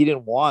like he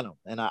didn't want him.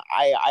 And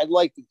I'd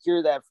like to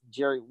hear that from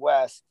Jerry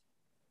West,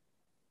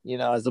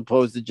 as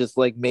opposed to just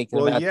like making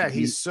him. Well, yeah,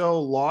 he's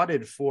so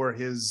lauded for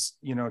his,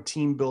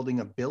 team building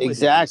abilities.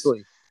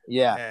 Exactly.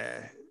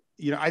 Yeah.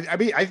 I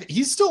mean,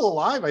 he's still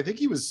alive. I think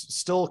he was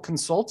still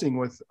consulting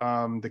with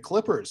the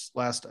Clippers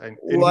last time.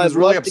 And he was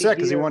really upset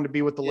because he wanted to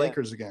be with the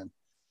Lakers again.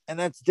 And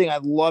that's the thing.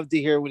 I'd love to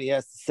hear what he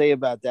has to say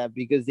about that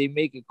because they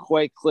make it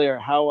quite clear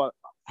how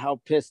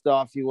pissed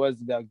off he was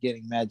about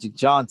getting Magic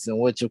Johnson,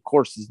 which of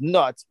course is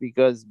nuts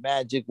because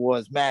Magic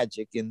was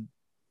Magic and,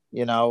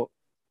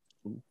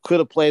 could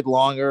have played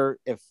longer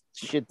if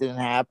shit didn't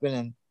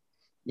happen.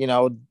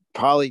 And,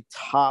 probably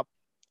top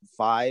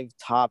 5,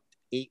 top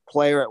 8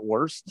 player at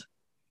worst.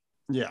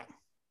 Yeah.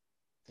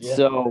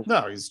 So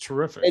no, he's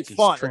terrific. It's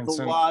fun.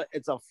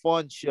 It's a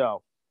fun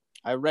show.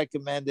 I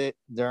recommend it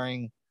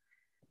during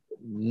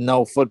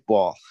no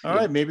football. All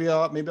right. Maybe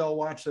I'll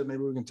watch it.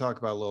 Maybe we can talk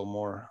about it a little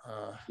more.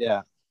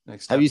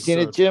 Next Have you seen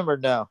it, Jim, or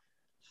no?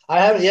 I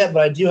haven't yet,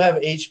 but I do have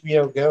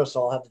HBO Go,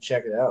 so I'll have to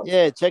check it out.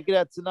 Yeah, check it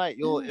out tonight.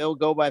 It'll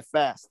go by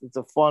fast. It's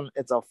a fun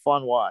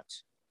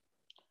watch.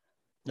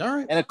 All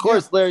right. And of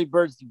course, Larry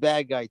Bird's the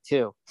bad guy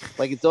too.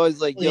 Like it's always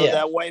like,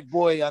 that white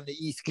boy on the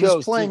East Coast.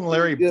 He's playing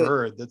Larry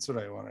Bird. That's what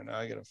I want to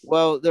know.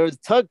 Well, there was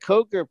Tug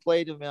Coker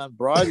played him on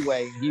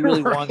Broadway. He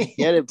really wanted to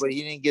get it, but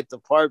he didn't get the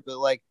part. But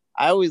like,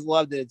 I always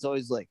loved it. It's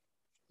always like,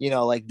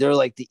 like they're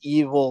like the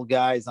evil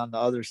guys on the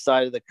other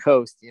side of the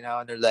coast,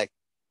 and they're like,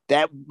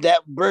 that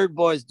Bird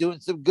boy is doing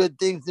some good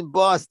things in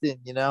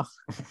Boston,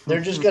 They're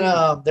just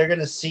gonna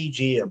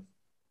CG him.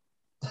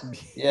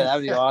 Yeah,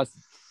 that'd be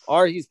awesome.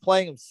 Or he's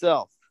playing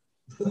himself.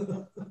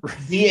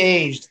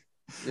 De-aged.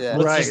 Yeah,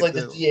 right. Just like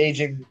the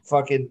de-aging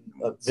fucking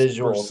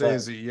visual.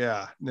 Scorsese,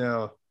 yeah.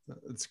 No,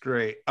 it's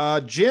great.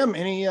 Jim,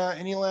 any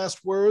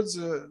last words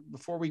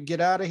before we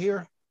get out of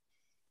here?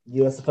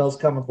 USFL's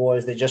coming,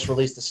 boys. They just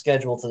released the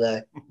schedule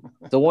today.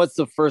 So what's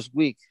the first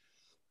week?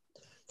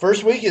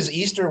 First week is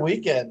Easter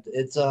weekend.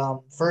 It's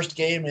first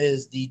game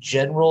is the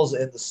Generals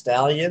and the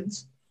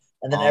Stallions,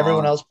 and then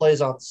everyone else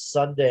plays on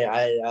Sunday.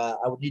 I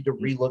would need to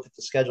relook at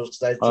the schedules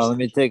because let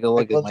me take a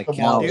look at my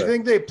calendar. Do you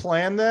think they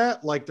plan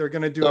that? Like they're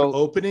going to do an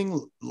opening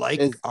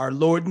like our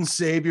Lord and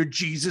Savior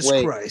Jesus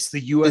Christ,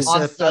 the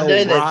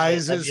USFL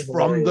rises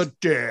from the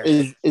dead.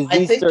 Is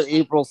Easter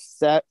April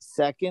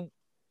 2nd?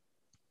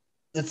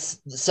 It's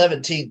the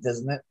 17th,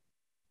 isn't it?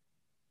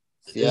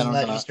 Yeah, isn't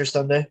that Easter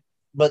Sunday?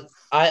 But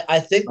I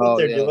think what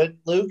they're doing,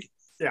 Luke,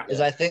 is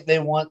I think they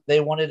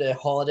wanted a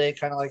holiday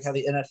kind of like how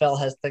the NFL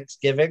has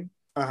Thanksgiving.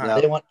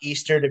 They want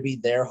Easter to be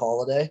their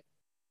holiday.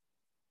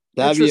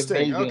 That'd be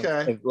amazing.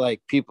 Okay. If,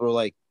 like people are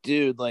like,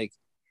 dude, like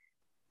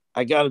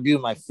I got to be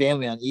with my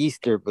family on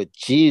Easter, but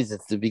geez,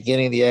 it's the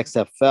beginning of the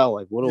XFL.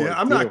 Like, what do I do?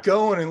 I'm not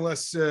going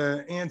unless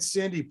Aunt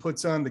Cindy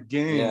puts on the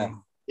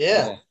game.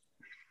 Yeah.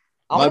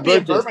 I'm gonna be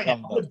in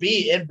Birmingham. I'm gonna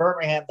be in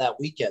Birmingham that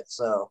weekend,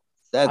 so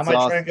I might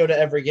try and go to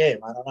every game.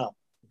 I don't know.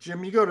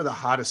 Jim, you go to the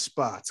hottest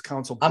spots.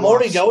 Council Bluffs, I'm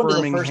already going to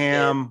the first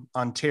Birmingham,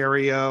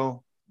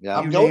 Ontario. Yeah,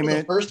 I'm going to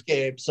the first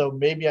game, so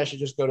maybe I should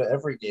just go to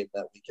every game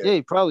that weekend. Yeah,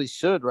 you probably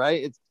should,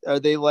 right? Are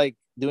they like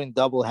doing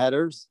double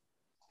headers?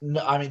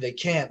 No, I mean they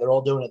can't. They're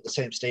all doing it at the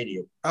same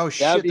stadium. Oh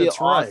shit, that's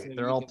awesome. Right.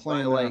 They're all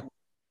playing like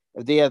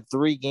if they have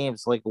 3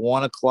 games, like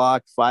 1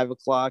 o'clock, 5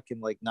 o'clock,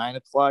 and like 9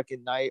 o'clock at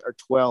night, or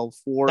 12,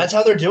 4. That's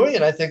how they're doing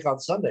it, I think, on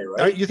Sunday,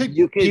 right? You think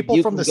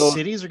people from the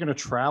cities are going to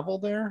travel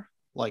there?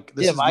 Like,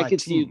 this is I my could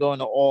see you team. going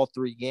to all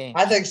 3 games.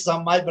 I think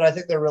some might, but I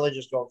think they're really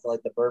just going for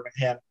like the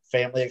Birmingham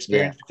family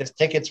experience because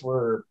tickets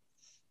were.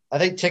 I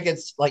think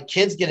tickets like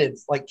kids get in,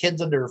 like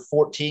kids under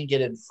 14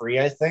 get in free.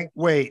 I think.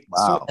 Wait,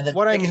 Wow. so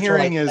what I'm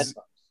hearing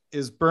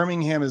is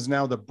Birmingham is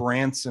now the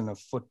Branson of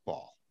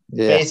football.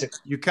 Yeah. Basically,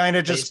 You kind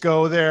of just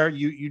go there.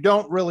 You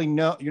don't really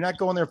know. You're not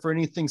going there for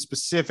anything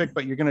specific,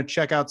 but you're going to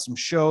check out some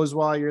shows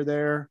while you're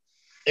there.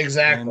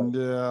 exactly. And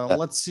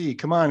let's see.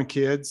 Come on,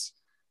 kids.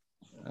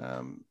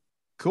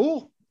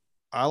 Cool.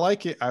 I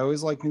like it. I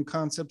always like new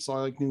concepts. I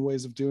like new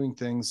ways of doing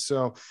things.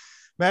 So,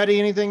 Maddie,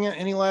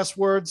 any last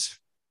words?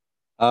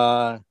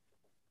 No,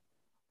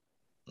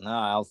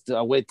 I'll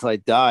wait till I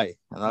die.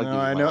 And I'll No,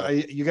 I know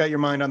you got your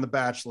mind on The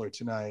Bachelor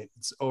tonight.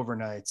 It's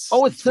overnights.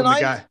 Oh, it's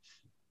tonight.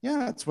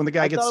 It's when the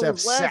guy gets to have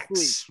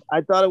sex.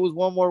 I thought it was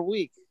one more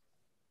week.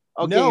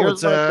 Okay, no,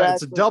 it's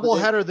a double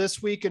header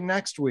this week and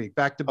next week,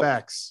 back to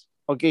backs.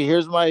 Okay,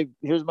 here's my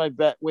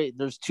bet. Wait,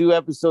 there's 2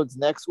 episodes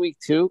next week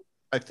too?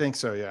 I think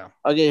so, yeah.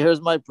 Okay,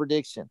 here's my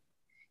prediction.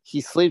 He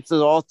sleeps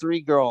with all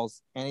 3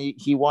 girls, and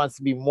he wants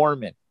to be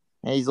Mormon.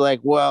 And he's like,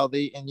 well,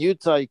 in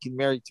Utah, you can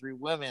marry 3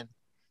 women,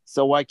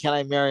 so why can't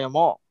I marry them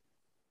all?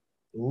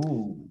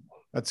 Ooh,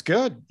 that's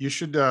good. You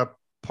should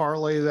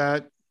parlay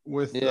that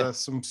with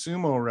some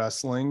sumo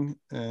wrestling,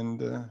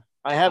 and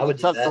I have a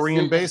tough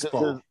Korean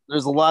baseball.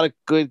 There's a lot of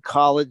good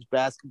college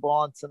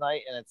basketball on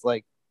tonight, and it's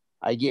like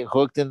I get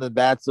hooked in The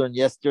Bachelor. And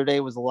yesterday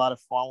was a lot of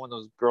fun when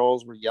those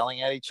girls were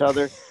yelling at each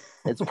other.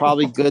 It's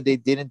probably good they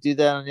didn't do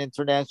that on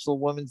International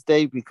Women's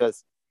Day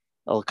because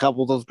a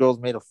couple of those girls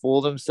made a fool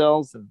of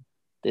themselves and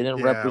they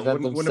didn't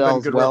represent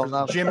themselves well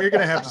enough. Jim, you're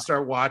going to have to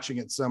start watching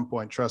at some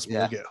point. Trust me,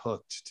 you'll get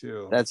hooked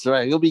too. That's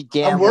right. You'll be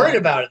gambling. I'm worried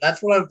about it.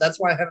 That's why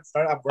I haven't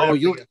started. I'm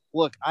worried.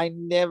 Look, I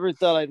never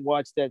thought I'd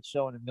watch that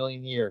show in a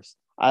million years.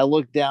 I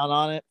looked down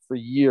on it for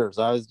years.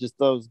 I was just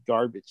those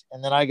garbage.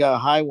 And then I got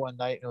high one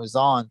night and it was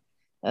on.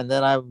 And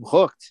then I'm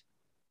hooked.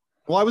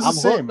 Well, I was the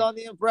same. Hooked on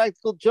the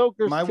Impractical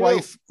Jokers. My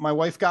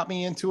wife got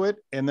me into it,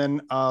 and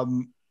then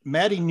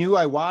Maddie knew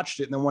I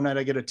watched it, and then one night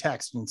I get a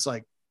text, and it's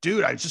like,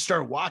 "Dude, I just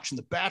started watching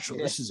The Bachelor.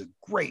 Yeah. This is a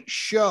great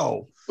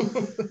show."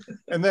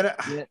 And then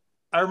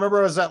I remember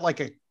I was at like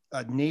a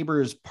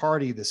neighbor's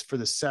party for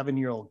the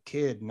 7-year-old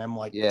kid, and I'm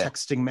like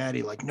texting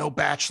Maddie like, "No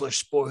Bachelor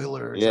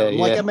spoilers." I'm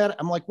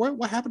like,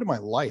 what happened to my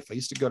life? I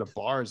used to go to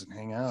bars and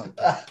hang out.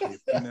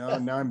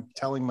 Now I'm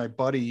telling my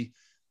buddy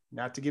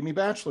not to give me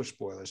Bachelor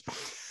spoilers.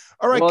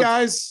 All right,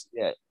 guys.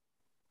 Yeah.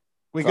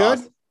 We good?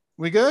 Awesome.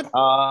 We good?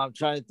 I'm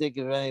trying to think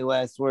of any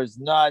last words.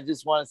 No, I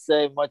just want to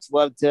say much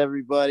love to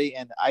everybody.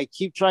 And I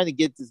keep trying to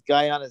get this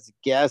guy on as a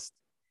guest.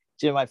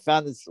 Jim, I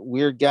found this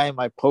weird guy in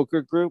my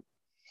poker group.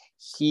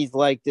 He's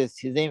like this.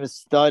 His name is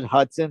Stud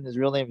Hudson. His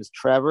real name is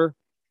Trevor,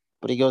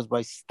 but he goes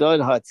by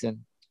Stud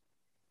Hudson.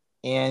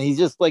 And he's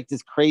just like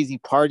this crazy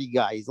party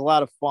guy. He's a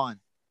lot of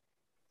fun.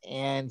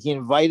 And he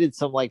invited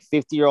some like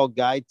 50-year-old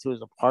guy to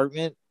his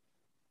apartment.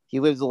 He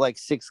lives with like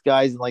 6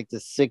 guys in like the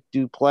sick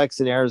duplex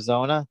in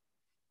Arizona.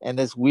 And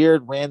this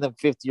weird random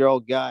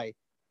 50-year-old guy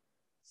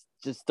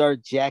just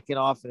started jacking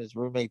off in his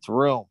roommate's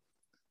room.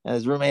 And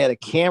his roommate had a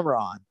camera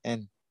on.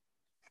 And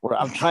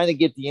I'm trying to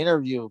get the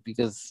interview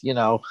because,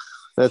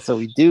 that's what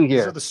we do here.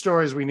 These are the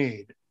stories we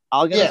need.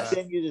 I'm going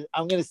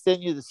to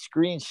send you the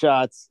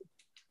screenshots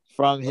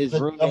from his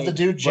roommate. Of the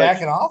dude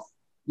jacking off?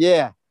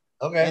 Yeah.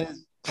 Okay.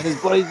 And his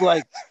buddy's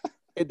like,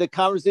 the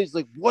conversation's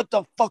like, what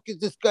the fuck is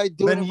this guy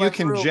doing? Then you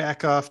can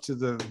jack off to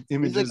the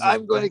images. He's like,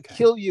 I'm going to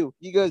kill you.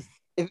 He goes,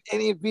 if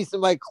any piece of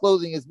my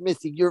clothing is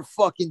missing, you're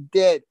fucking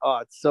dead. Oh,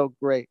 it's so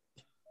great.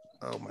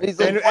 Oh my!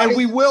 And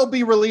we will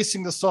be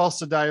releasing the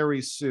Salsa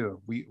Diaries soon.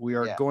 We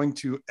are going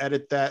to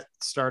edit that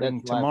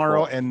starting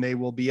tomorrow, and they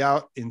will be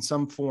out in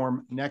some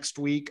form next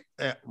week.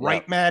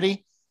 Right,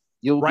 Maddie?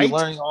 You'll be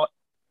learning all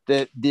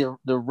that the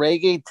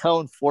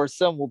reggaeton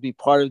foursome will be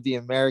part of the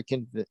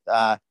American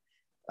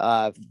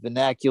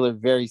vernacular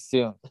very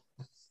soon.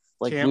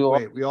 Can't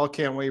wait. We all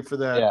can't wait for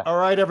that. Yeah. All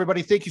right,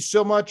 everybody. Thank you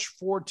so much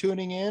for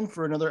tuning in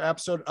for another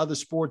episode of the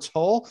Sports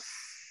Hole.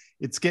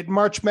 It's getting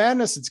March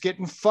Madness. It's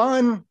getting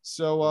fun.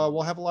 So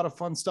we'll have a lot of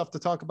fun stuff to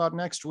talk about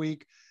next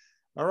week.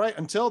 All right.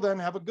 Until then,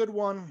 have a good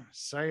one.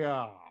 See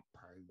ya.